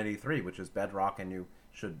Dhammapada 183, which is bedrock and you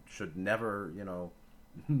should never,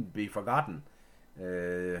 be forgotten.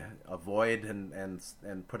 Avoid and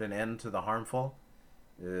put an end to the harmful.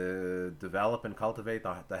 Develop and cultivate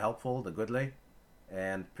the helpful, the goodly,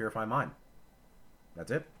 and purify mind.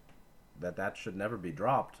 That's it. That should never be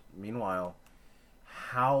dropped. Meanwhile,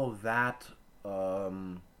 how that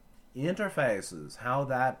interfaces, how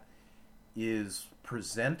that is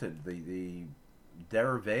presented, the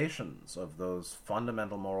derivations of those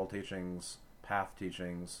fundamental moral teachings, path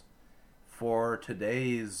teachings, for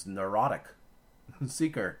today's neurotic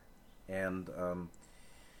seeker and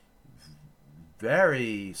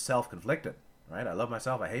very self-conflicted, right? I love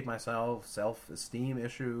myself, I hate myself, self-esteem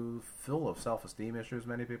issue, full of self-esteem issues,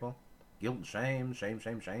 many people. Guilt and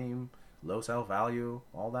shame, low self-value,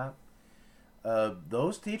 all that.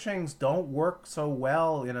 Those teachings don't work so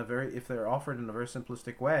well if they're offered in a very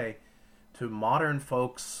simplistic way to modern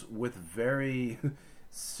folks with very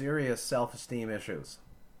serious self-esteem issues.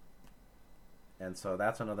 And so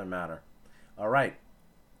that's another matter. All right.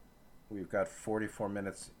 We've got 44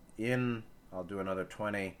 minutes in. I'll do another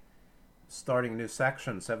 20. Starting new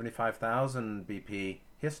section, 75,000 BP,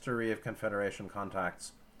 History of Confederation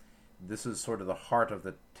Contacts. This is sort of the heart of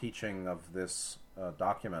the teaching of this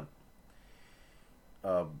document.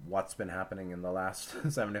 What's been happening in the last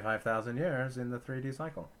 75,000 years in the 3D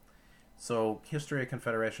cycle. So, History of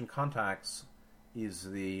Confederation Contacts is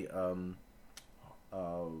the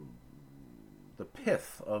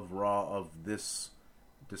pith of this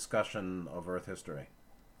discussion of Earth history.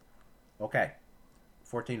 Okay,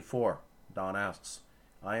 14.4. Don asks,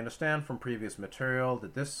 I understand from previous material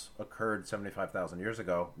that this occurred 75,000 years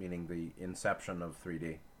ago, meaning the inception of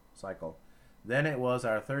 3D cycle. Then it was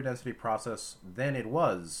our third density process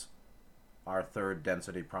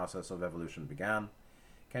of evolution began.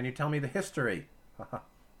 Can you tell me the history?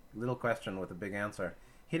 Little question with a big answer.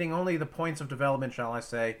 Hitting only the points of development, shall I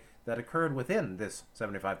say, that occurred within this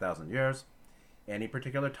 75,000 years. Any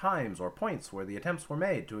particular times or points where the attempts were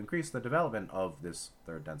made to increase the development of this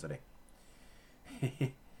third density?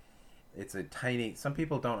 It's a tiny... Some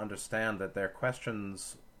people don't understand that their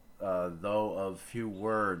questions, though of few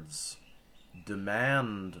words,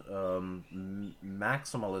 demand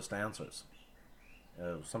maximalist answers.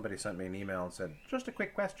 Somebody sent me an email and said, just a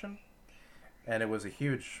quick question. And it was a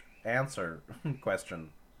huge answer question.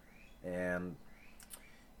 And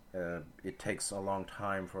it takes a long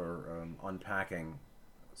time for unpacking.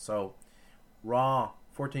 So, Ra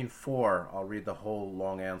 14.4, I'll read the whole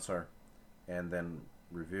long answer and then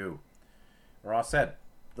review. Ra said,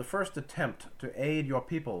 the first attempt to aid your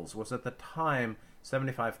peoples was at the time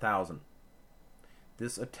 75,000.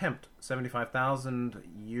 This attempt, 75,000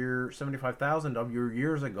 of your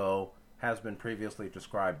years ago, has been previously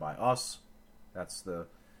described by us. That's the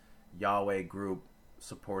Yahweh group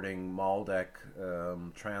supporting Maldek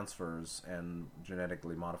transfers and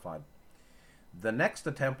genetically modified. The next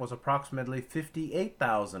attempt was approximately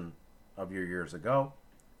 58,000 of your years ago,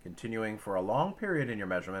 continuing for a long period in your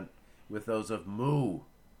measurement with those of Mu.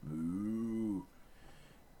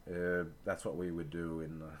 That's what we would do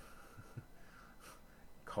in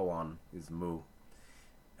koan is Mu.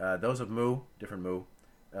 Those of Mu, different Mu,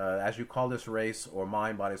 as you call this race or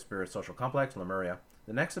mind, body, spirit, social complex, Lemuria.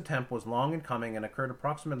 The next attempt was long in coming and occurred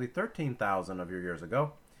approximately 13,000 of your years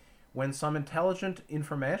ago, when some intelligent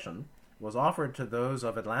information was offered to those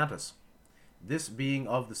of Atlantis, this being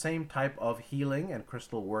of the same type of healing and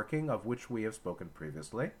crystal working of which we have spoken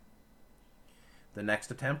previously. The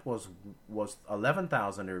next attempt was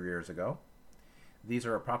 11,000 years ago. These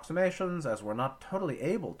are approximations, as we're not totally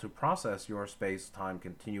able to process your space-time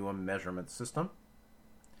continuum measurement system.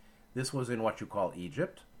 This was in what you call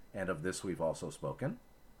Egypt, and of this we've also spoken.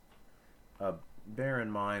 Bear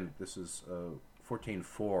in mind, this is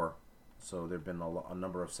 14.4, so there have been a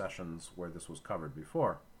number of sessions where this was covered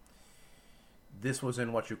before. This was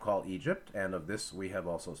in what you call Egypt, and of this we have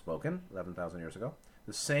also spoken, 11,000 years ago.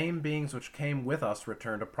 The same beings which came with us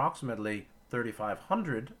returned approximately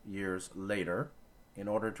 3,500 years later in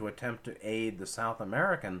order to attempt to aid the South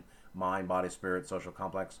American mind, body, spirit, social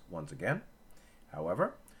complex once again.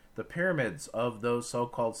 However, the pyramids of those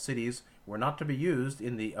so-called cities were not to be used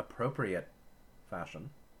in the appropriate fashion.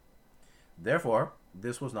 Therefore,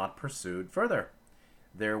 this was not pursued further.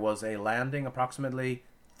 There was a landing approximately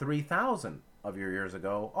 3,000 of your years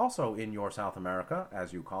ago, also in your South America,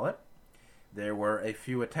 as you call it. There were a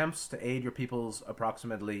few attempts to aid your peoples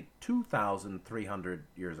approximately 2,300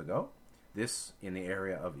 years ago, this in the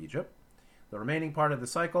area of Egypt. The remaining part of the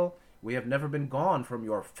cycle, we have never been gone from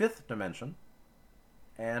your fifth dimension,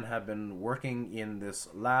 and have been working in this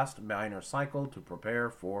last minor cycle to prepare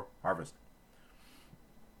for harvest.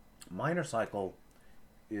 Minor cycle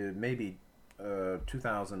is maybe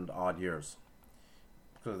 2,000 odd years.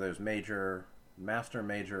 So there's major, master,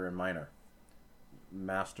 major, and minor.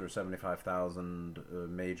 Master 75,000,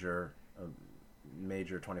 major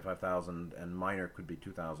 25,000, and minor could be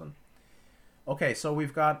 2,000. Okay, so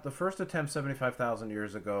we've got the first attempt 75,000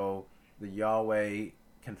 years ago, the Yahweh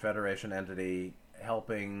Confederation entity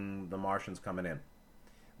helping the Martians coming in.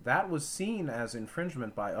 That was seen as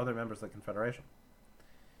infringement by other members of the Confederation.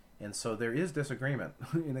 And so there is disagreement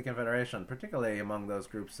in the Confederation, particularly among those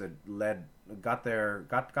groups that got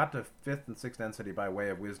to fifth and sixth density by way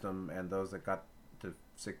of wisdom, and those that got to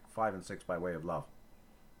 5 and 6 by way of love.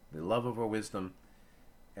 The love over wisdom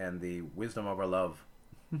and the wisdom over love,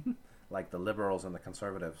 like the liberals and the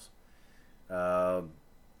conservatives,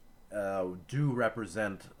 do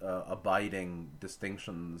represent abiding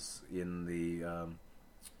distinctions in the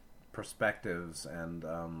perspectives and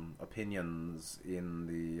opinions in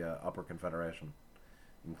the Upper Confederation,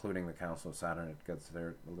 including the Council of Saturn. It gets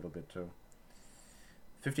there a little bit too.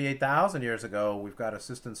 58,000 years ago, we've got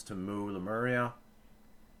assistance to Mu Lemuria.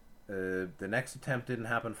 The next attempt didn't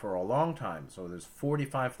happen for a long time, so there's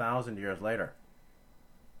 45,000 years later.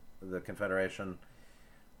 The Confederation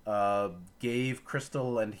gave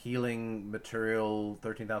crystal and healing material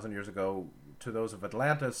 13,000 years ago to those of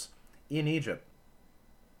Atlantis in Egypt.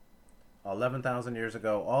 11,000 years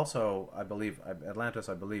ago also, I believe, Atlantis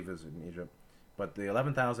I believe is in Egypt, but the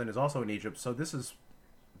 11,000 is also in Egypt, so this is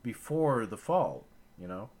before the fall,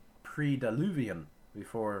 pre-Diluvian,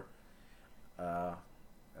 before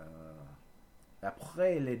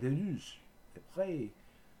Après les déluges. Après.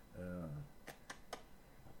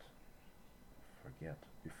 Forget.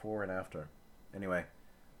 Before and after. Anyway.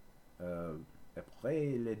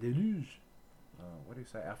 Après les déluges. What do you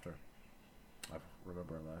say after? I'll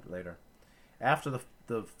remember that later. After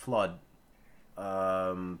the flood,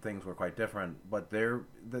 things were quite different. But the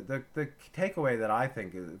takeaway that I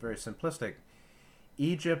think is very simplistic.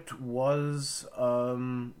 Egypt was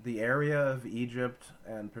the area of Egypt,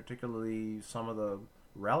 and particularly some of the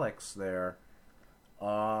relics there,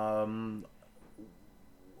 are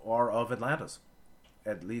of Atlantis.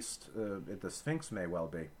 At least the Sphinx may well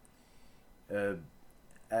be.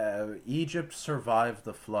 Egypt survived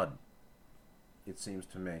the flood, it seems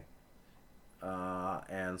to me.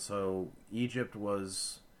 And so Egypt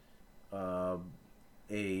was a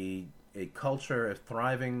culture, a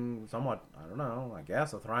thriving, somewhat, I don't know, I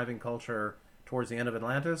guess, a thriving culture towards the end of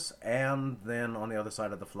Atlantis, and then on the other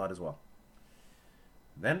side of the flood as well.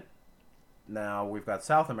 Then, now we've got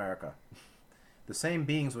South America. The same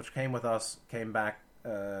beings which came with us came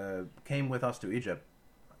with us to Egypt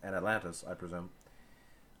and Atlantis, I presume.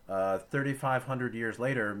 3,500 years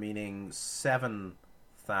later, meaning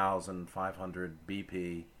 7,500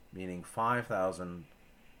 BP, meaning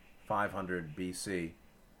 5,500 BC.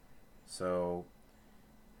 So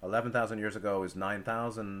 11,000 years ago is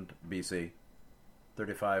 9,000 BC.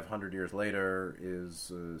 3,500 years later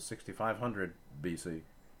is 6,500 BC,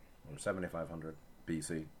 or 7,500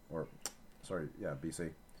 BC, or, sorry, yeah, BC,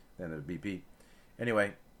 then the BP.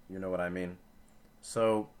 Anyway, you know what I mean.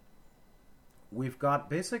 So we've got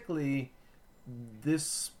basically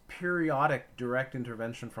this periodic direct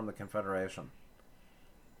intervention from the Confederation.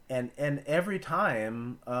 And every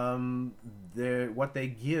time, what they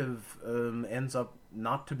give ends up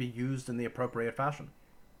not to be used in the appropriate fashion.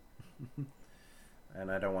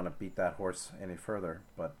 And I don't want to beat that horse any further,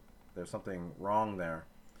 but there's something wrong there.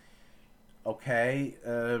 Okay,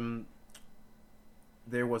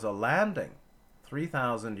 there was a landing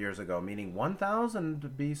 3,000 years ago, meaning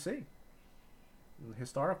 1,000 BC,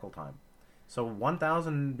 historical time. So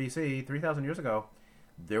 1,000 BC, 3,000 years ago,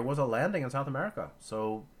 there was a landing in South America.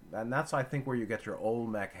 So, and that's, I think, where you get your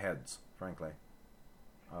Olmec heads, frankly.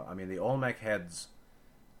 I mean, the Olmec heads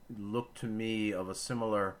look to me of a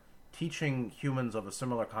similar, teaching humans of a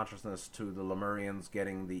similar consciousness to the Lemurians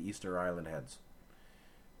getting the Easter Island heads.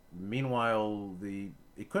 Meanwhile,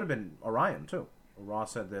 it could have been Orion, too. Ra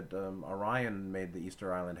said that Orion made the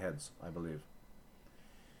Easter Island heads, I believe.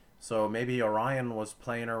 So maybe Orion was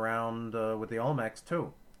playing around with the Olmecs,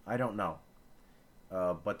 too. I don't know.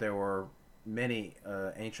 But there were many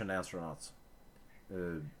ancient astronauts,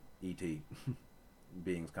 E.T.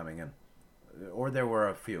 beings coming in. Or there were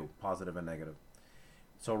a few, positive and negative.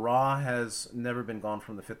 So Ra has never been gone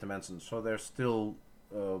from the fifth dimension. So they're still,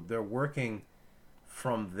 they're working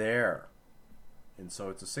from there. And so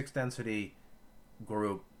it's a sixth density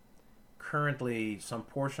group, currently some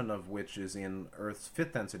portion of which is in Earth's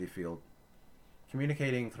fifth density field,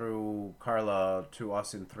 communicating through Carla to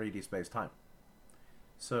us in 3D space-time.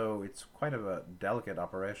 So it's quite of a delicate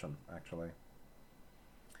operation, actually.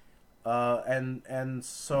 And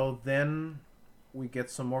so then we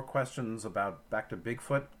get some more questions about back to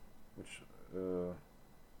Bigfoot,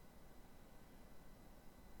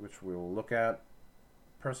 which we'll look at.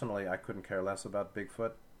 Personally, I couldn't care less about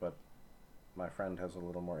Bigfoot, but my friend has a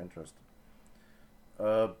little more interest.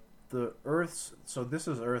 So this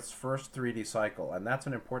is Earth's first 3D cycle, and that's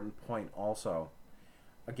an important point also.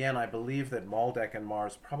 Again, I believe that Maldek and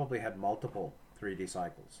Mars probably had multiple 3D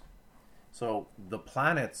cycles. So the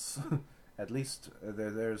planets, at least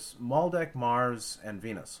there's Maldek, Mars, and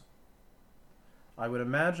Venus. I would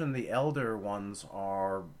imagine the elder ones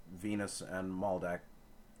are Venus and Maldek,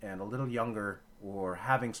 and a little younger, or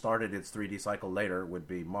having started its 3D cycle later, would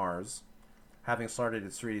be Mars. Having started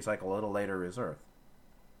its 3D cycle a little later is Earth.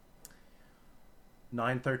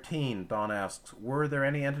 913, Don asks, were there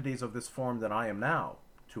any entities of this form that I am now,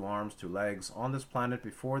 2 arms, 2 legs, on this planet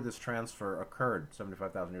before this transfer occurred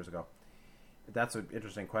 75,000 years ago? That's an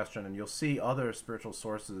interesting question, and you'll see other spiritual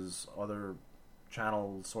sources, other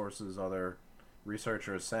channel sources, other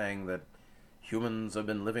researchers saying that humans have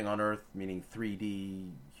been living on Earth, meaning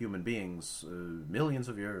 3D human beings, millions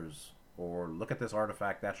of years. Or look at this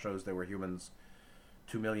artifact that shows there were humans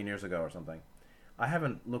 2 million years ago or something. I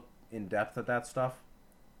haven't looked in depth at that stuff,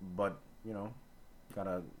 but, you know,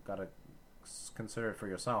 gotta consider it for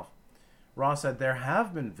yourself. Ross said, there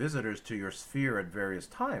have been visitors to your sphere at various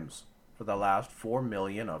times for the last 4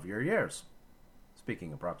 million of your years.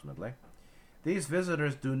 Speaking approximately. These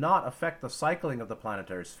visitors do not affect the cycling of the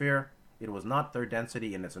planetary sphere. It was not third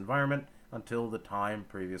density in its environment until the time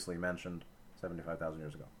previously mentioned, 75,000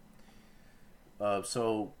 years ago.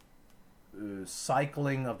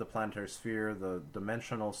 Cycling of the planetary sphere, the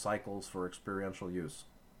dimensional cycles for experiential use.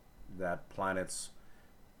 That planets,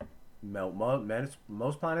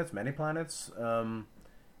 most planets, many planets,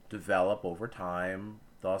 develop over time,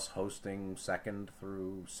 thus hosting 2nd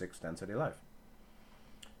through 6th density life.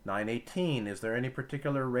 918, is there any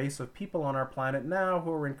particular race of people on our planet now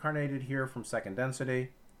who are incarnated here from 2nd density?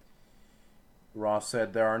 Ross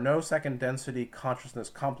said, there are no 2nd density consciousness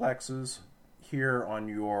complexes here on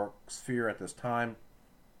your sphere at this time.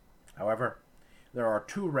 However, there are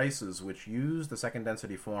 2 races which use the 2nd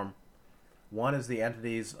density form. One is the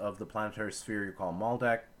entities of the planetary sphere you call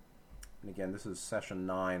Maldek. And again, this is session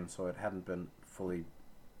 9, so it hadn't been fully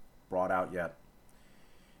brought out yet.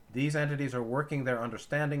 These entities are working their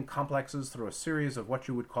understanding complexes through a series of what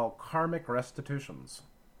you would call karmic restitutions.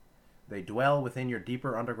 They dwell within your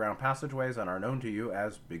deeper underground passageways and are known to you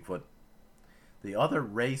as Bigfoot. The other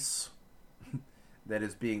race that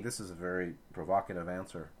is being... This is a very provocative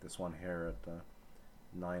answer, this one here at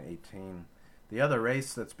 918. The other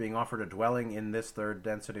race that's being offered a dwelling in this 3rd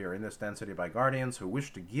density or in this density by guardians who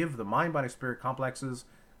wish to give the mind-body-spirit complexes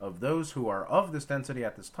of those who are of this density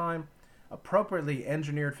at this time appropriately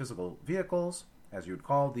engineered physical vehicles, as you'd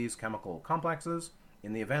call these chemical complexes,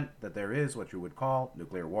 in the event that there is what you would call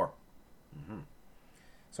nuclear war.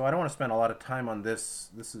 So I don't want to spend a lot of time on this.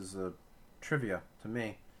 This is trivia to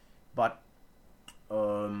me. But there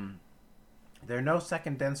are no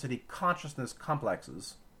 2nd density consciousness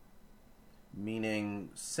complexes,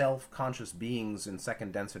 meaning self-conscious beings in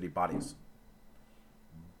 2nd density bodies.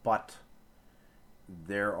 But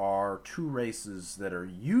there are 2 races that are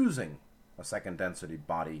using a 2nd density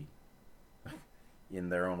body in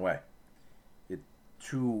their own way.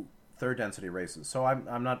 2 3rd density races. So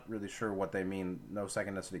I'm not really sure what they mean, no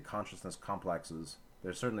 2nd density consciousness complexes.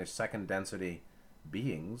 There's certainly 2nd density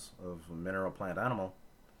beings of mineral, plant, animal.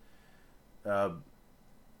 I'm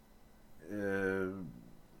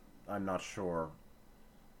not sure.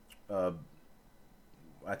 I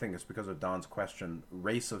think it's because of Don's question.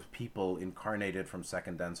 Race of people incarnated from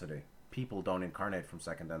 2nd density. People don't incarnate from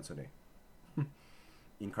 2nd density.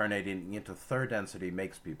 Incarnating into 3rd density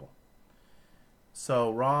makes people.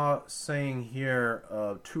 So Ra saying here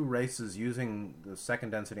 2 races using the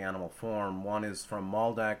 2nd density animal form. One is from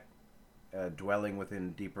Maldek, dwelling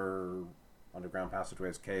within deeper underground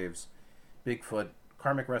passageways, caves. Bigfoot.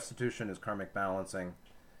 Karmic restitution is karmic balancing.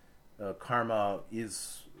 Karma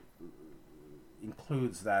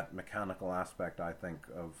includes that mechanical aspect, I think,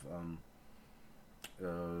 of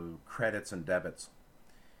credits and debits.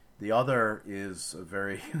 The other is a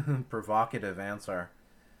very provocative answer.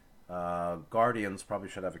 Guardians probably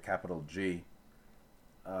should have a capital G.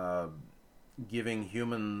 Giving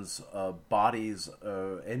humans bodies,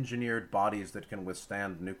 engineered bodies that can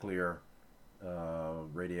withstand nuclear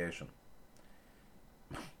radiation.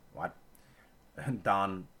 What?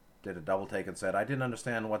 Don did a double take and said, I didn't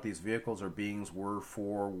understand what these vehicles or beings were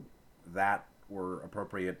for that were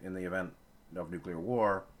appropriate in the event of nuclear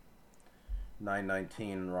war.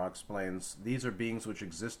 919, Ra explains, these are beings which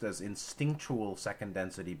exist as instinctual 2nd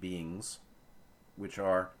density beings, which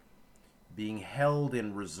are being held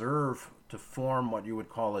in reserve to form what you would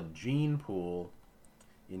call a gene pool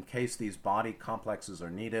in case these body complexes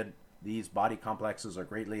are needed. These body complexes are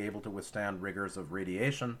greatly able to withstand rigors of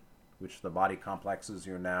radiation, which the body complexes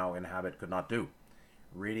you now inhabit could not do.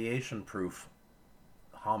 Radiation-proof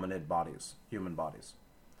hominid bodies, human bodies.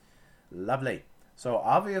 Lovely. So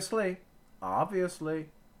obviously, the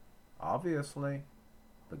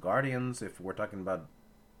Guardians, if we're talking about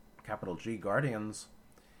capital G Guardians,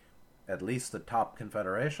 at least the top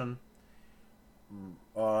Confederation,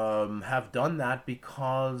 have done that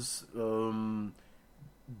because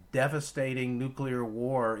devastating nuclear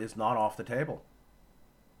war is not off the table.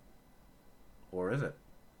 Or is it?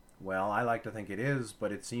 Well, I like to think it is,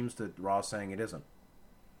 but it seems that Ra's saying it isn't.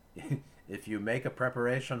 If you make a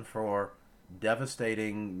preparation for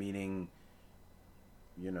devastating, meaning,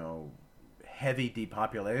 heavy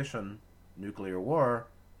depopulation, nuclear war,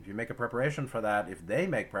 if you make a preparation for that, if they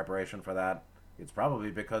make preparation for that, it's probably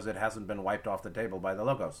because it hasn't been wiped off the table by the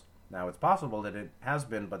Logos. Now, it's possible that it has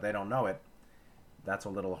been, but they don't know it. That's a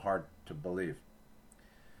little hard to believe.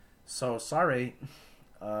 So, sorry.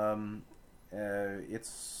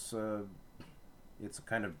 It's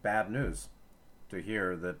kind of bad news to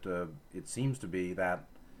hear that it seems to be that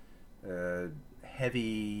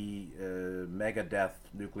heavy mega-death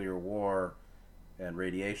nuclear war and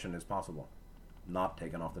radiation is possible, not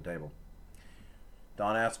taken off the table.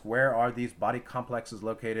 Don asked, where are these body complexes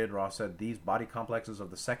located? Ross said, these body complexes of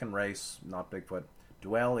the 2nd race, not Bigfoot,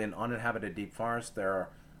 dwell in uninhabited deep forests. There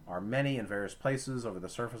are many in various places over the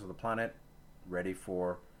surface of the planet ready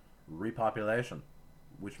for repopulation.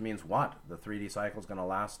 Which means what? The 3D cycle is going to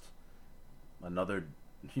last another,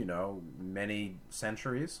 many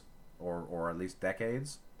centuries, or at least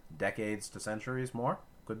decades to centuries more?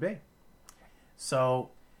 Could be.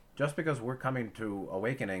 So, just because we're coming to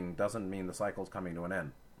awakening doesn't mean the cycle's coming to an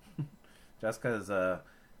end. Just because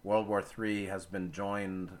World War III has been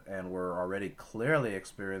joined and we're already clearly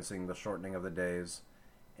experiencing the shortening of the days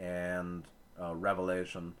and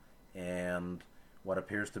revelation and what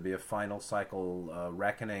appears to be a final cycle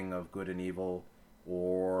reckoning of good and evil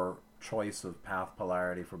or choice of path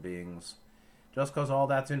polarity for beings. Just because all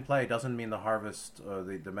that's in play doesn't mean the harvest,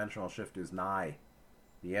 the dimensional shift is nigh.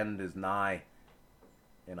 The end is nigh,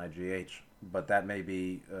 N-I-G-H. But that may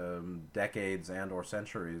be decades and or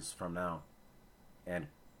centuries from now, and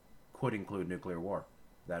could include nuclear war.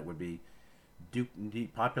 That would be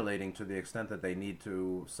depopulating to the extent that they need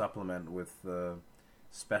to supplement with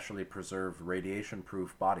specially preserved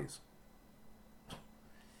radiation-proof bodies.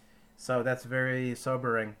 So that's very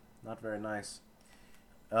sobering, not very nice.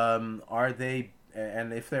 Are they,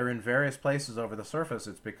 and if they're in various places over the surface,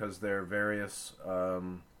 it's because they're various,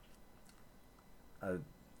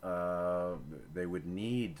 they would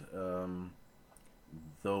need,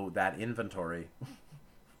 though, that inventory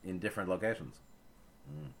in different locations.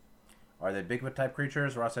 Are they Bigfoot-type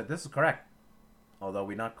creatures? Ross said, this is correct. Although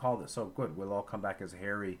we not call this so good, we'll all come back as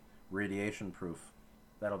hairy, radiation-proof.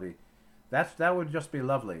 That would just be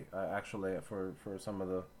lovely, actually, for some of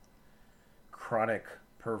the chronic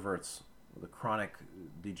perverts, the chronic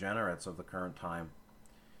degenerates of the current time,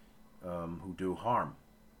 who do harm.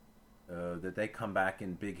 That they come back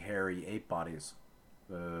in big, hairy ape bodies,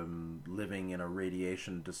 living in a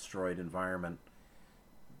radiation-destroyed environment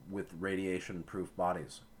with radiation-proof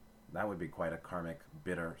bodies. That would be quite a karmic,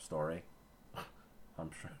 bitter story. I'm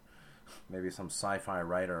sure maybe some sci-fi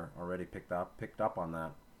writer already picked up on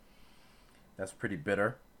that. That's pretty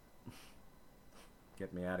bitter.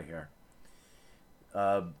 Get me out of here.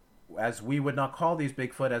 As we would not call these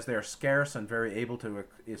Bigfoot, as they are scarce and very able to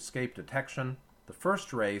escape detection. The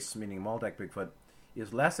first race, meaning Maldek Bigfoot,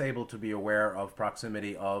 is less able to be aware of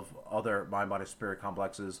proximity of other mind-body-spirit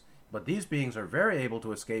complexes, but these beings are very able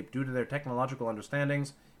to escape due to their technological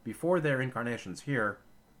understandings before their incarnations here.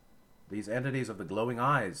 These entities of the glowing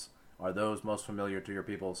eyes are those most familiar to your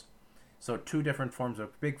peoples. So 2 different forms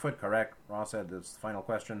of Bigfoot, correct? Ross said, this final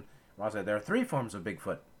question. Ross said, there are 3 forms of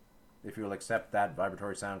Bigfoot, if you will accept that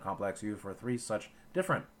vibratory sound complex used for 3 such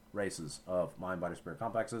different races of mind-body-spirit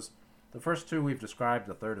complexes. The first 2 we've described,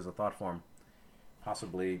 the third is a thought form,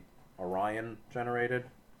 possibly Orion-generated,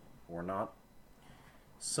 or not.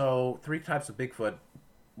 So 3 types of Bigfoot,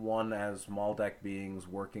 one as Maldek beings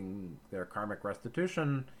working their karmic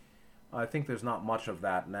restitution. I think there's not much of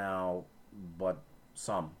that now, but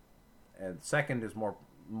some. And second is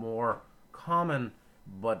more common,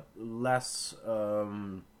 but less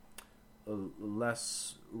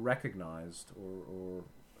recognized or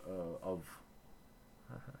of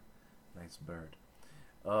nice bird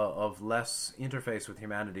of less interface with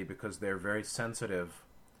humanity because they're very sensitive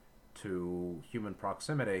to human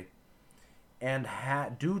proximity and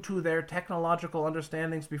due to their technological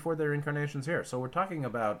understandings before their incarnations here. So we're talking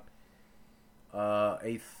about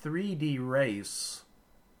a 3D race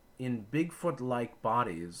in Bigfoot-like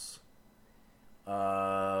bodies,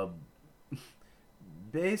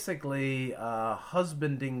 basically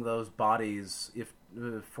husbanding those bodies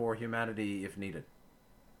for humanity if needed.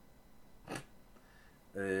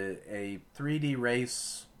 A 3D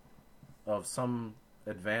race of some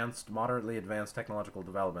moderately advanced technological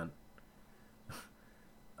development,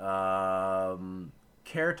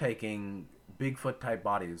 caretaking Bigfoot-type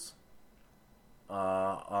bodies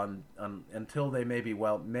until they may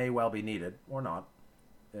well be needed or not,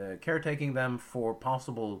 caretaking them for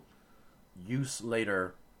possible use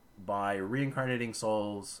later by reincarnating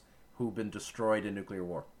souls who've been destroyed in nuclear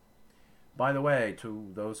war. By the way, to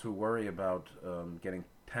those who worry about getting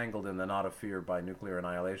tangled in the knot of fear by nuclear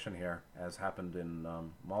annihilation here, as happened in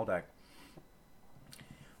Maldek,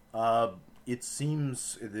 it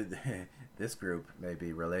seems this group may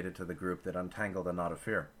be related to the group that untangled the knot of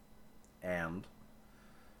fear. And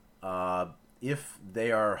if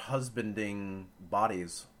they are husbanding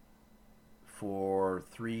bodies for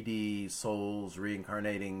 3D souls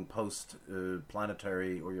reincarnating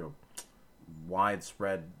post-planetary or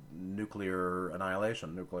widespread nuclear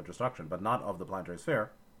annihilation, nuclear destruction, but not of the planetary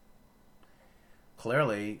sphere,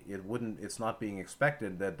 clearly it's not being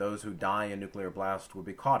expected that those who die in nuclear blast will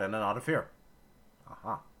be caught in a knot of fear.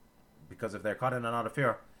 Aha. Because if they're caught in a knot of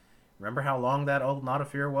fear, Remember how long that old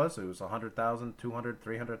notosphere was? It was 100,000, 200,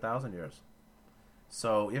 300,000 years.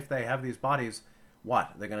 So if they have these bodies,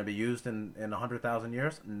 what? They're going to be used in 100,000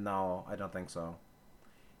 years? No, I don't think so.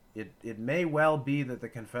 It may well be that the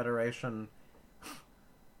Confederation,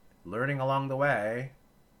 learning along the way,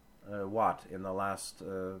 in the last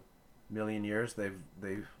million years,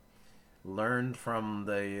 they've learned from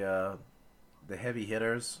the heavy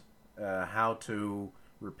hitters how to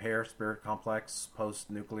repair spirit complex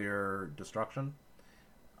post-nuclear destruction.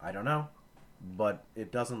 I don't know, but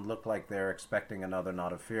it doesn't look like they're expecting another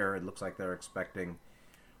knot of fear. It looks like they're expecting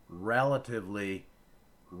relatively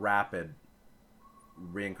rapid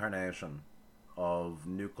reincarnation of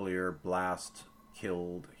nuclear blast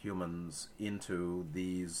killed humans into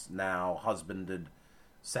these now husbanded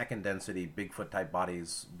second density Bigfoot type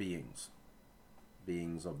bodies, beings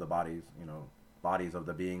of the bodies, bodies of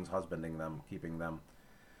the beings, husbanding them, keeping them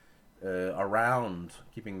around,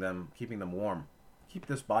 keeping them warm. Keep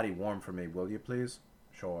this body warm for me, will you please?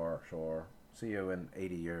 Sure. See you in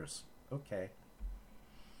 80 years. Okay.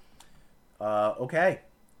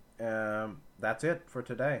 That's it for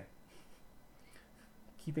today.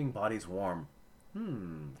 Keeping bodies warm.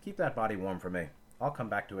 Keep that body warm for me. I'll come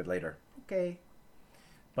back to it later. Okay.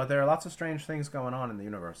 But there are lots of strange things going on in the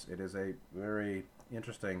universe. It is a very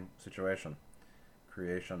interesting situation.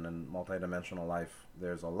 Creation and multidimensional life.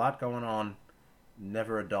 There's a lot going on.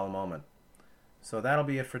 Never a dull moment. So that'll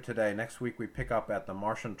be it for today. Next week we pick up at the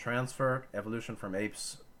Martian transfer, evolution from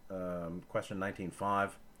apes, question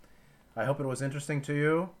 19.5. I hope it was interesting to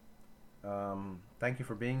you. Thank you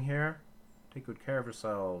for being here. Take good care of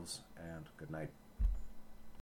yourselves, and good night.